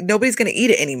and nobody's going to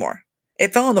eat it anymore.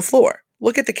 It fell on the floor.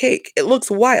 Look at the cake. It looks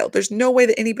wild. There's no way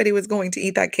that anybody was going to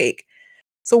eat that cake.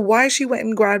 So why she went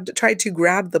and tried to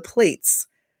grab the plates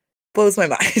blows my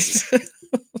mind.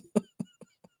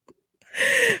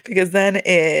 Because then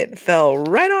it fell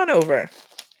right on over.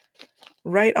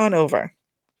 Right on over.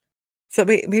 So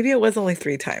maybe it was only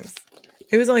 3 times.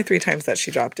 It was only 3 times that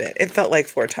she dropped it. It felt like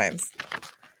 4 times.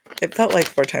 It felt like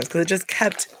 4 times because it just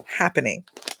kept happening.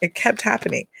 It kept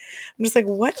happening. I'm just like,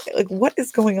 what? Like, what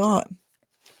is going on?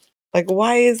 Like,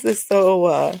 why is this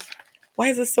so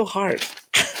hard?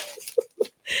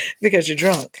 Because you're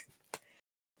drunk.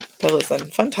 But listen,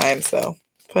 fun times though.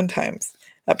 Fun times.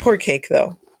 That poor cake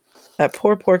though. That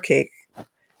poor cake.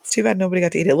 It's too bad nobody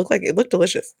got to eat it. It looked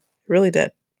delicious. It really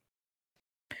did.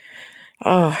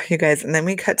 Oh, you guys. And then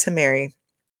we cut to Mary.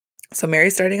 So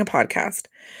Mary's starting a podcast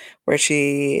where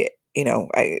she,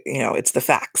 it's the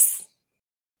facts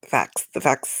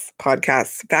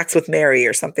podcast, Facts with Mary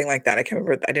or something like that. I can't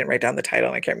remember. I didn't write down the title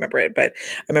and I can't remember it, but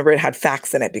I remember it had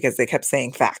facts in it because they kept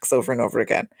saying facts over and over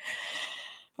again.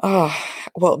 Oh,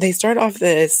 well, they start off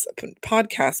this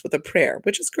podcast with a prayer,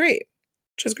 which is great.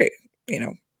 Which is great.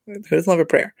 Who doesn't love a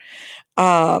prayer?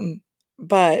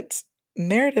 But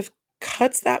Meredith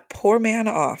cuts that poor man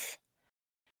off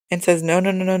and says, no,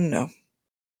 no, no, no, no, no.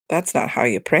 That's not how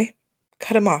you pray.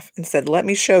 Cut him off and said, let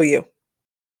me show you.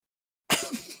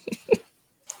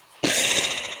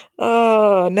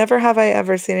 Oh, never have I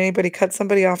ever seen anybody cut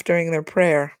somebody off during their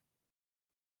prayer.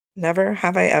 Never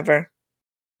have I ever.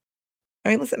 I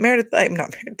mean, listen, Meredith, I'm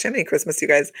not Meredith, Jiminy Christmas, you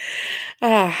guys.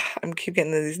 I'm keep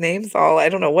getting these names I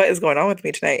don't know what is going on with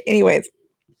me tonight. Anyways,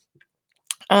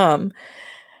 um,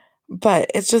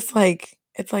 but it's like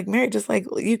Mary, just like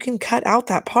you can cut out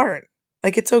that part.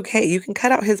 Like it's okay. You can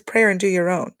cut out his prayer and do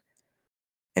your own.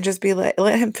 And just be like,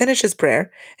 let him finish his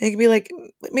prayer. And you can be like,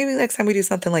 maybe next time we do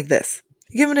something like this.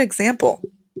 Give him an example.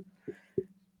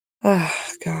 Oh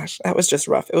gosh, that was just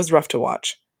rough. It was rough to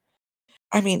watch.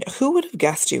 I mean, who would have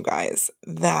guessed, you guys,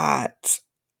 that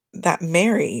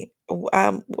Mary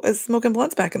was smoking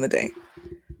blunts back in the day?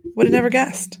 Would have never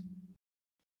guessed.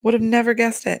 Would have never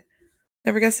guessed it.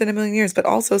 Never guessed it in a million years. But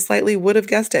also slightly would have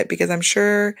guessed it because I'm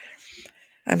sure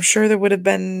there would have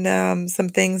been some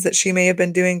things that she may have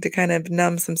been doing to kind of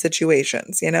numb some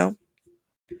situations.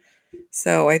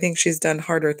 So I think she's done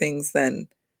harder things than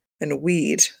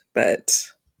weed, but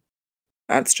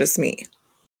that's just me.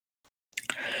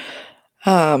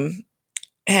 Um,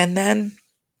 and then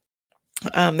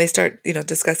they start,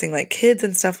 discussing like kids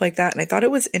and stuff like that. And I thought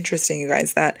it was interesting, you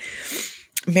guys, that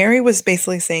Mary was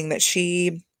basically saying that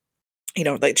she,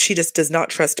 like she just does not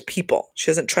trust people. She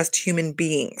doesn't trust human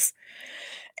beings.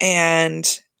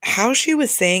 And how she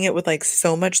was saying it with like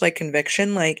so much like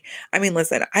conviction, like, I mean,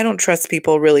 listen, I don't trust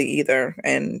people really either.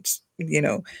 And,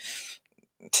 it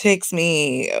takes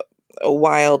me a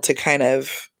while to kind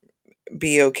of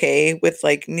be okay with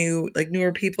like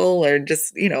newer people, or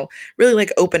just, really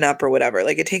like open up or whatever.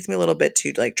 Like it takes me a little bit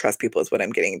to like trust people is what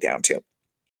I'm getting down to.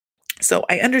 So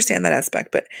I understand that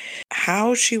aspect, but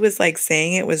how she was like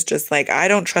saying it was just like, I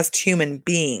don't trust human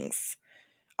beings.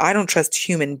 I don't trust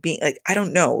human being. Like, I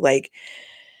don't know. Like,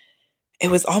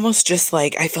 it was almost just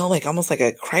like, I felt like almost like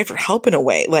a cry for help in a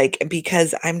way. Like,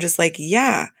 because I'm just like,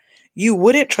 yeah, you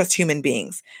wouldn't trust human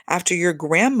beings after your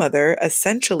grandmother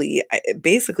essentially,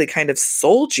 basically kind of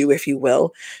sold you, if you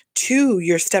will, to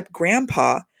your step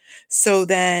grandpa. So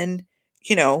then,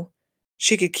 you know,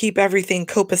 she could keep everything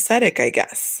copacetic, I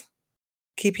guess,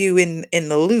 keep you in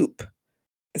the loop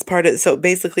as part of. So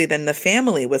basically, then the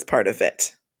family was part of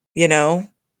it, you know,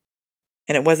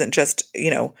 and it wasn't just,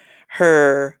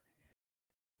 her,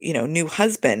 new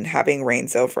husband having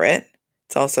reigns over it.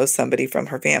 It's also somebody from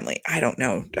her family. I don't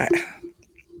know.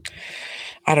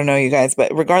 I don't know, you guys, but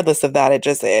regardless of that,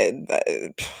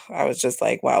 I was just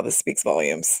like, wow, this speaks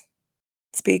volumes.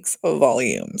 Speaks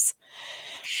volumes.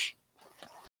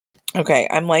 Okay,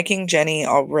 I'm liking Jenny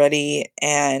already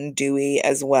and Dewey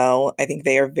as well. I think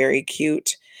they are very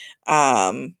cute.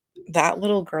 Um, that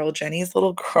little girl, Jenny's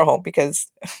little girl, because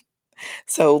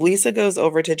so Lisa goes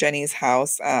over to Jenny's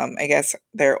house. I guess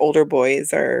their older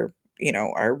boys are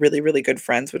really, really good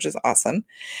friends, which is awesome.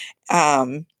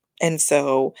 Um, and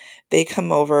so they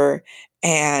come over,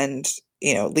 and,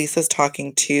 Lisa's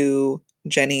talking to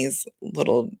Jenny's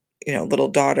little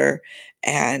daughter.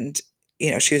 And,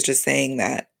 she was just saying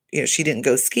that, she didn't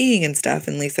go skiing and stuff.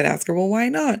 And Lisa asked her, well, why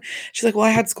not? She's like, well,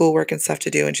 I had schoolwork and stuff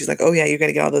to do. And she's like, oh yeah, you got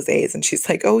to get all those A's. And she's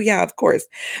like, oh yeah, of course.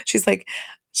 She's like,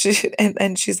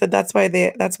 and she said, that's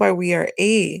why we are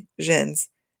Asians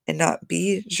and not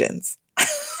Bajans.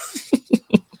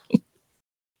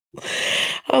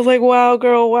 I was like, wow,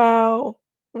 girl, wow.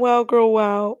 Wow, girl,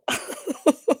 wow.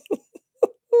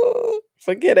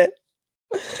 Forget it.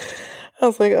 I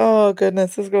was like, oh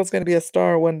goodness, this girl's gonna be a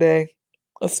star one day.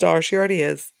 A star. She already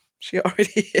is. She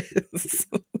already is.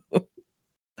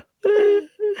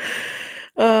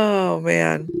 Oh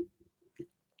man.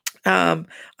 Um,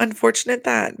 Unfortunate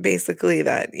that basically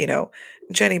that,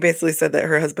 Jenny basically said that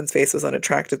her husband's face was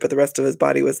unattractive, but the rest of his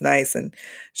body was nice. And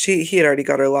he had already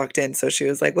got her locked in. So she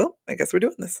was like, well, I guess we're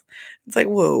doing this. It's like,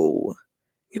 whoa,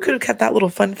 you could have kept that little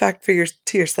fun fact to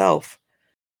yourself.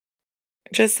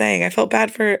 Just saying, I felt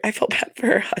bad for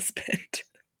her husband.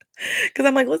 Because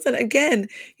I'm like, listen, again,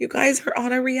 you guys are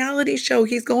on a reality show.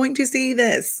 He's going to see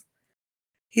this.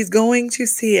 He's going to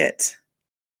see it.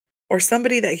 Or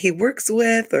somebody that he works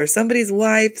with, or somebody's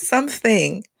wife,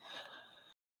 something.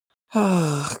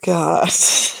 Oh,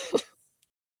 gosh.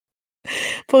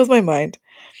 Blows my mind.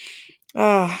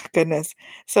 Oh, goodness.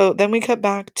 So then we cut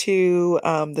back to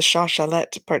the Shaw Chalet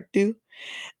part two.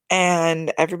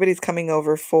 And everybody's coming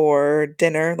over for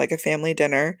dinner, like a family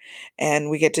dinner. And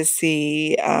we get to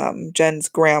see Jen's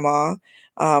grandma,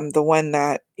 the one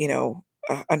that,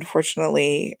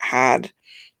 unfortunately had,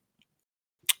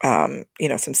 some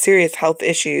serious health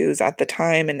issues at the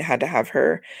time, and had to have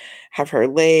her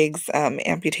legs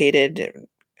amputated,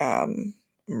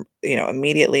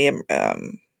 immediately,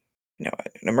 an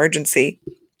emergency.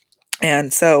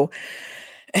 And so,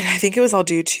 and I think it was all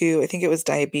due to, I think it was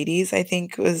diabetes, I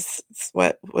think was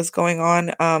what was going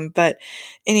on. But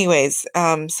anyways,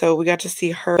 so we got to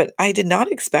see her, but I did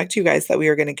not expect, you guys, that we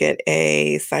were going to get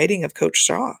a sighting of Coach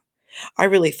Shaw. I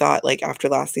really thought, like, after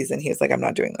last season, he was like, I'm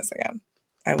not doing this again.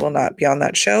 I will not be on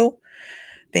that show.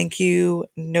 Thank you.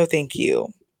 No, thank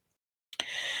you.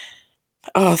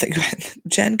 Oh, thank God.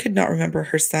 Jen could not remember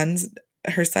her son's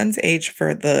age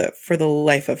for the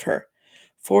life of her.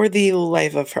 For the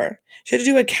life of her. She had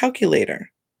to do a calculator.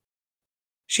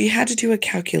 She had to do a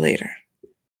calculator.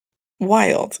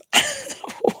 Wild.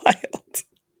 Wild.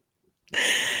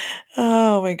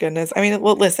 Oh my goodness. I mean,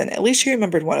 well, listen, at least she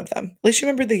remembered one of them. At least she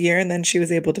remembered the year, and then she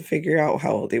was able to figure out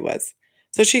how old he was.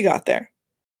 So she got there.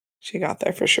 She got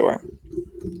there for sure.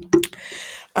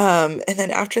 And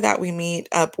then after that, we meet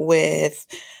up with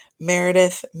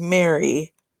Meredith,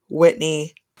 Mary,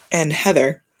 Whitney, and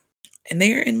Heather. and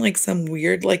they are in like some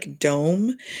weird like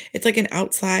dome. It's like an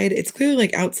outside. It's clearly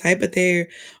like outside, but they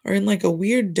are in like a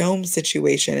weird dome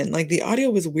situation. And like the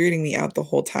audio was weirding me out the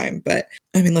whole time. But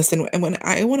I mean, listen, and when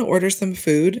I want to order some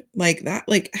food like that,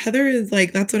 like Heather is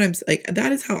like, that's what like,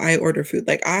 that is how I order food.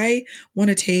 Like I want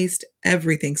to taste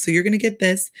everything. So you're going to get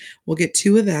this. We'll get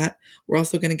two of that. We're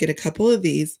also going to get a couple of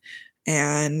these.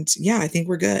 And yeah, I think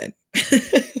we're good.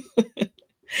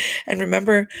 And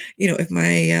remember, if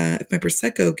my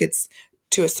prosecco gets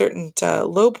to a certain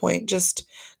low point, just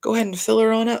go ahead and fill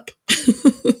her on up.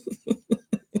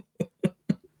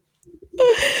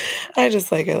 I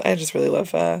just really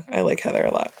love. I like Heather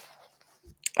a lot.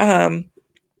 I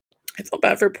feel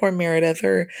bad for poor Meredith.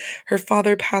 Her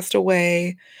father passed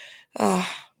away. Uh,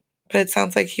 but it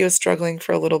sounds like he was struggling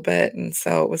for a little bit, and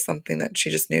so it was something that she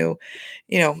just knew,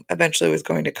 eventually was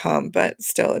going to come. But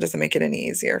still, it doesn't make it any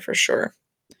easier for sure.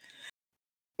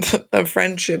 A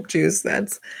friendship juice.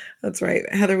 That's right.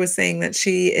 Heather was saying that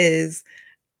she is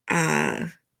uh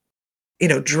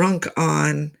drunk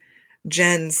on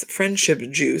Jen's friendship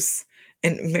juice.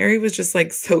 And Mary was just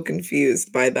like so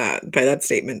confused by that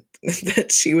statement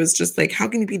that she was just like, how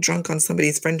can you be drunk on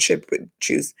somebody's friendship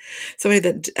juice? Somebody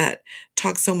that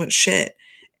talks so much shit.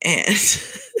 And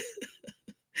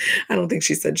I don't think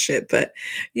she said shit, but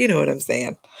you know what I'm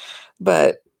saying.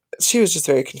 But she was just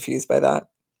very confused by that.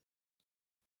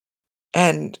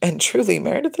 And truly,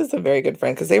 Meredith is a very good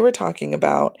friend because they were talking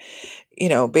about,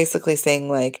 basically saying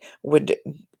like, would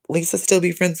Lisa still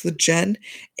be friends with Jen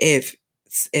if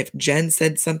if Jen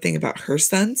said something about her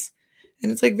sons? And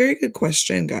it's like, very good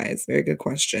question, guys. Very good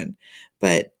question.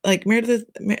 But like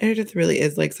Meredith really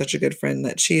is like such a good friend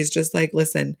that she's just like,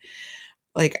 listen,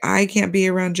 like I can't be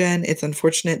around Jen. It's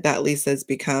unfortunate that Lisa's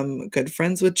become good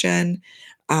friends with Jen.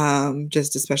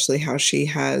 Just especially how she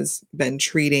has been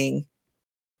treating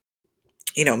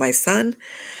my son.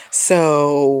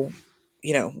 So,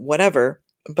 whatever.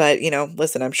 But,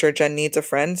 listen, I'm sure Jen needs a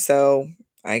friend. So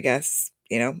I guess,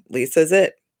 Lisa's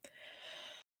it.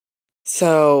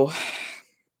 So,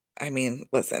 I mean,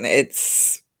 listen,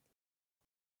 it's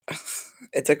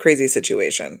a crazy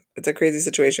situation. It's a crazy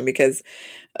situation because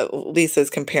Lisa's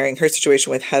comparing her situation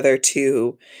with Heather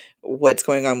to what's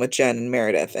going on with Jen and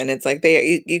Meredith. And it's like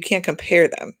you can't compare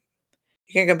them.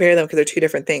 You can't compare them because they're two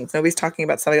different things. Nobody's talking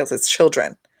about somebody else's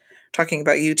children. Talking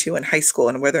about you two in high school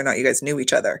and whether or not you guys knew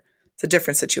each other. It's a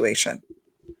different situation.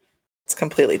 It's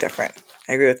completely different.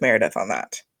 I agree with Meredith on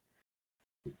that.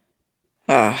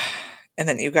 Uh, and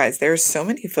then you guys, there's so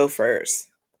many faux furs.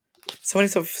 So many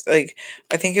like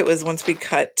I think it was once we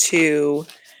cut to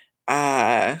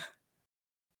uh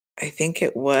I think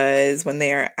it was when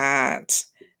they are at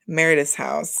Meredith's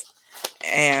house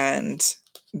and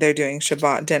they're doing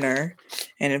Shabbat dinner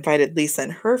and invited Lisa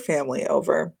and her family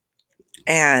over.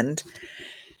 And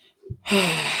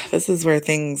this is where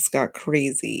things got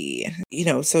crazy.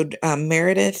 So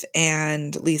Meredith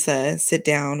and Lisa sit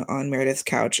down on Meredith's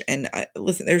couch. And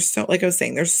listen, like I was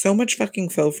saying, there's so much fucking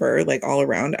faux fur, like all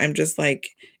around. I'm just like,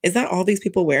 is that all these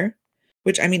people wear?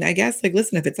 Which, I mean, I guess, like,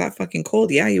 listen, if it's that fucking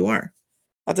cold, yeah, you are.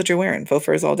 That's what you're wearing, faux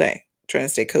furs all day, trying to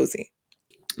stay cozy.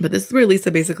 But this is where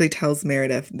Lisa basically tells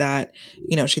Meredith that,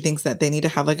 she thinks that they need to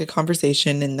have like a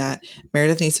conversation and that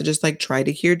Meredith needs to just like try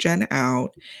to hear Jen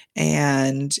out.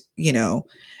 And,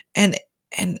 and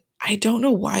I don't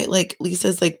know why like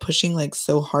Lisa's like pushing like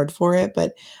so hard for it,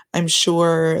 but I'm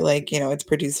sure like, it's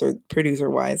producer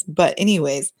wise. But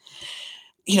anyways,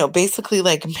 basically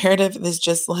like Meredith is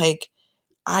just like,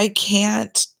 I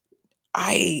can't,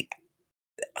 I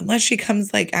unless she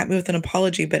comes like at me with an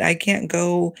apology, but I can't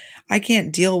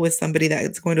deal with somebody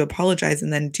that's going to apologize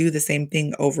and then do the same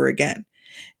thing over again.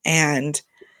 And,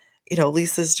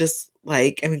 Lisa's just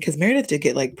like, I mean, because Meredith did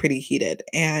get like pretty heated,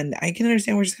 and I can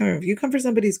understand where she's coming from. If you come for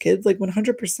somebody's kids, like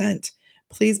 100%,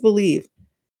 please believe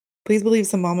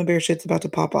some mama bear shit's about to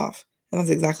pop off. And that's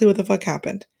exactly what the fuck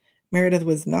happened.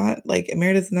 Meredith's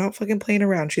not fucking playing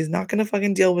around. She's not gonna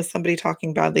fucking deal with somebody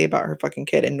talking badly about her fucking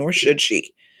kid, and nor should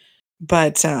she.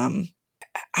 But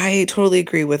I totally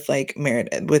agree with like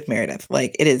Meredith.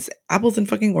 Like it is apples and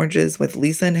fucking oranges with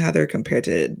Lisa and Heather compared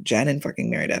to Jen and fucking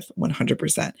Meredith,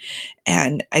 100%.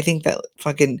 And I think that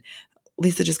fucking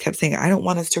Lisa just kept saying, I don't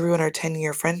want us to ruin our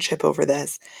 10-year friendship over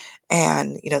this.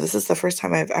 And, this is the first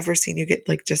time I've ever seen you get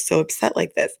like just so upset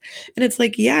like this. And it's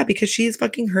like, yeah, because she's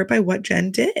fucking hurt by what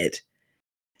Jen did.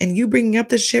 And you bringing up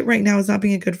this shit right now is not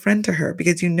being a good friend to her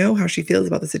because you know how she feels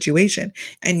about the situation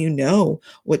and you know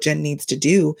what Jen needs to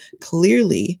do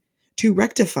clearly to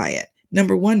rectify it.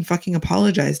 Number one, fucking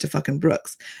apologize to fucking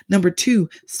Brooks. Number two,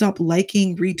 stop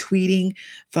liking, retweeting,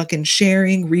 fucking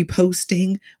sharing,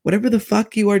 reposting, whatever the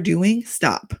fuck you are doing,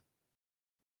 stop.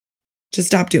 Just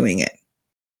stop doing it.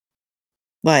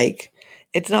 Like,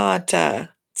 it's not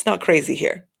crazy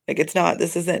here. Like, it's not,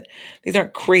 this isn't, these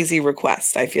aren't crazy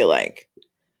requests, I feel like.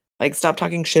 Like, stop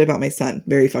talking shit about my son.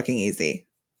 Very fucking easy.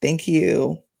 Thank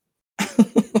you.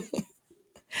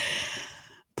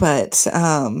 But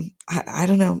I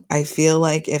don't know. I feel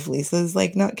like if Lisa's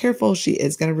like not careful, she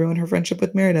is gonna ruin her friendship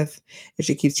with Meredith if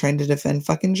she keeps trying to defend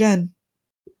fucking Jen.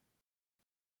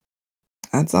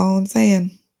 That's all I'm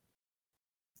saying.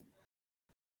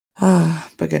 Ah,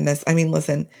 but goodness. I mean,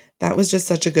 listen, that was just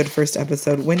such a good first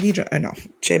episode. I know,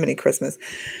 Jiminy Christmas.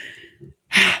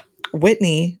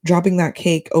 Whitney dropping that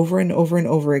cake over and over and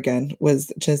over again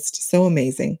was just so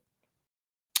amazing.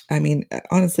 I mean,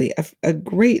 honestly, a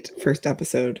great first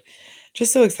episode.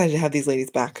 Just so excited to have these ladies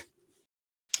back.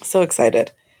 So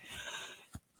excited.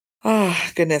 Oh,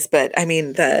 goodness. But I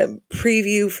mean, the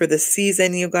preview for the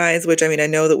season, you guys, which I mean, I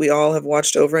know that we all have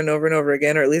watched over and over and over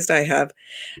again, or at least I have.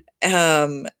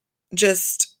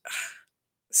 Just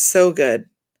so good.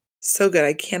 So good.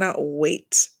 I cannot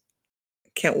wait.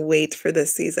 Can't wait for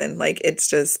this season. Like, it's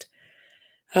just,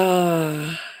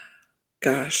 oh,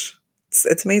 gosh.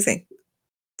 It's amazing.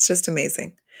 It's just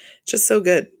amazing. Just so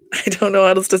good. I don't know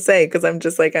what else to say because I'm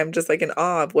just like in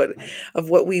awe of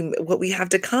what we have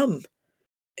to come.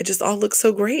 It just all looks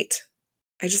so great.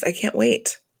 I can't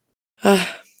wait. All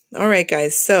right,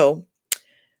 guys. So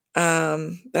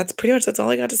that's all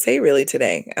I got to say really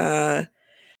today.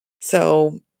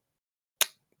 So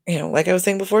like I was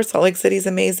saying before, Salt Lake City is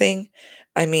amazing.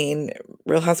 I mean,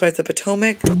 Real Housewives of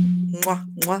Potomac, mwah,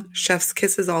 mwah, chef's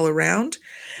kisses all around.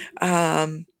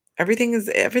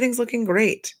 Everything's looking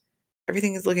great.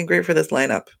 Everything is looking great for this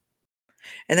lineup.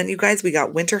 And then you guys, we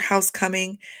got Winter House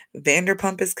coming.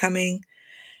 Vanderpump is coming.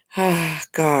 Ah,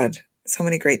 God, so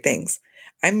many great things.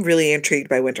 I'm really intrigued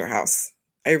by Winter House.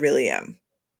 I really am.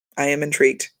 I am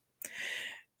intrigued.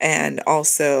 And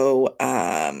also,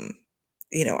 I'm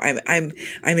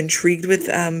intrigued with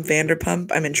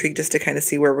Vanderpump. I'm intrigued just to kind of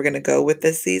see where we're going to go with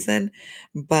this season,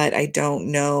 but I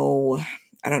don't know.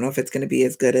 I don't know if it's going to be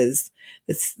as good as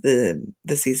the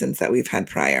seasons that we've had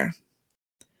prior.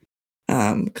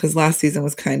 Because last season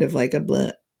was kind of like a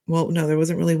bleh. Well, no, there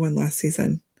wasn't really one last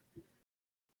season.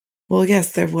 Well,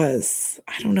 yes, there was.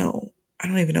 I don't know. I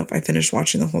don't even know if I finished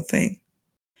watching the whole thing.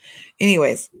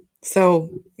 Anyways, so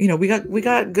we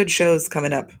got good shows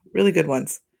coming up, really good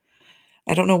ones.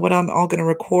 I don't know what I'm all going to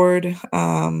record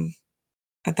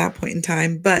at that point in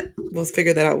time, but we'll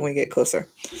figure that out when we get closer.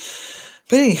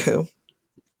 But anywho,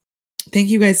 thank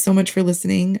you guys so much for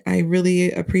listening. I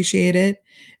really appreciate it.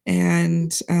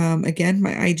 And again,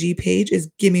 my IG page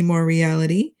is Gimme More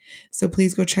Reality. So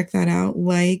please go check that out.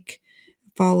 Like,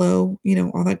 follow,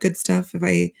 all that good stuff.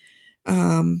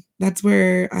 That's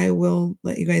where I will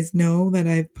let you guys know that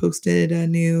I've posted a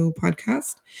new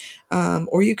podcast.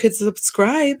 Or you could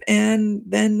subscribe and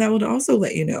then that would also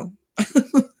let you know.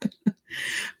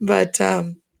 But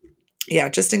yeah,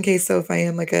 just in case. So if I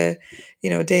am like a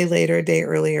day later, a day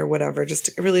earlier, whatever,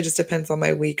 it really just depends on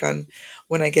my week on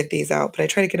when I get these out. But I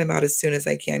try to get them out as soon as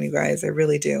I can, you guys. I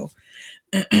really do.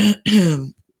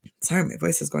 Sorry, my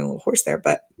voice is going a little hoarse there,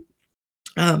 but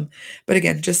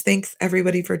again, just thanks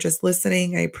everybody for just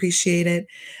listening. I appreciate it.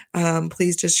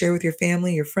 Please just share with your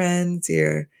family, your friends,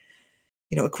 your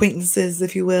acquaintances,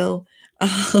 if you will.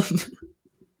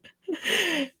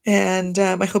 And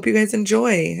I hope you guys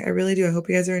enjoy. I really do. I hope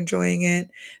you guys are enjoying it.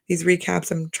 These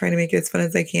recaps, I'm trying to make it as fun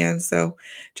as I can. So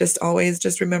just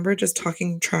remember, just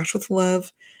talking trash with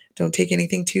love. Don't take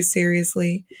anything too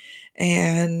seriously.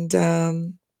 And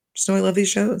just know I love these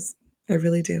shows. I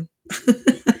really do.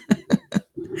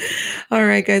 All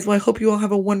right, guys. Well, I hope you all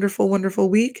have a wonderful, wonderful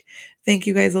week. Thank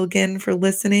you guys again for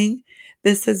listening.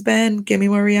 This has been Gimme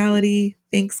More Reality.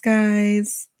 Thanks,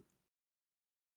 guys.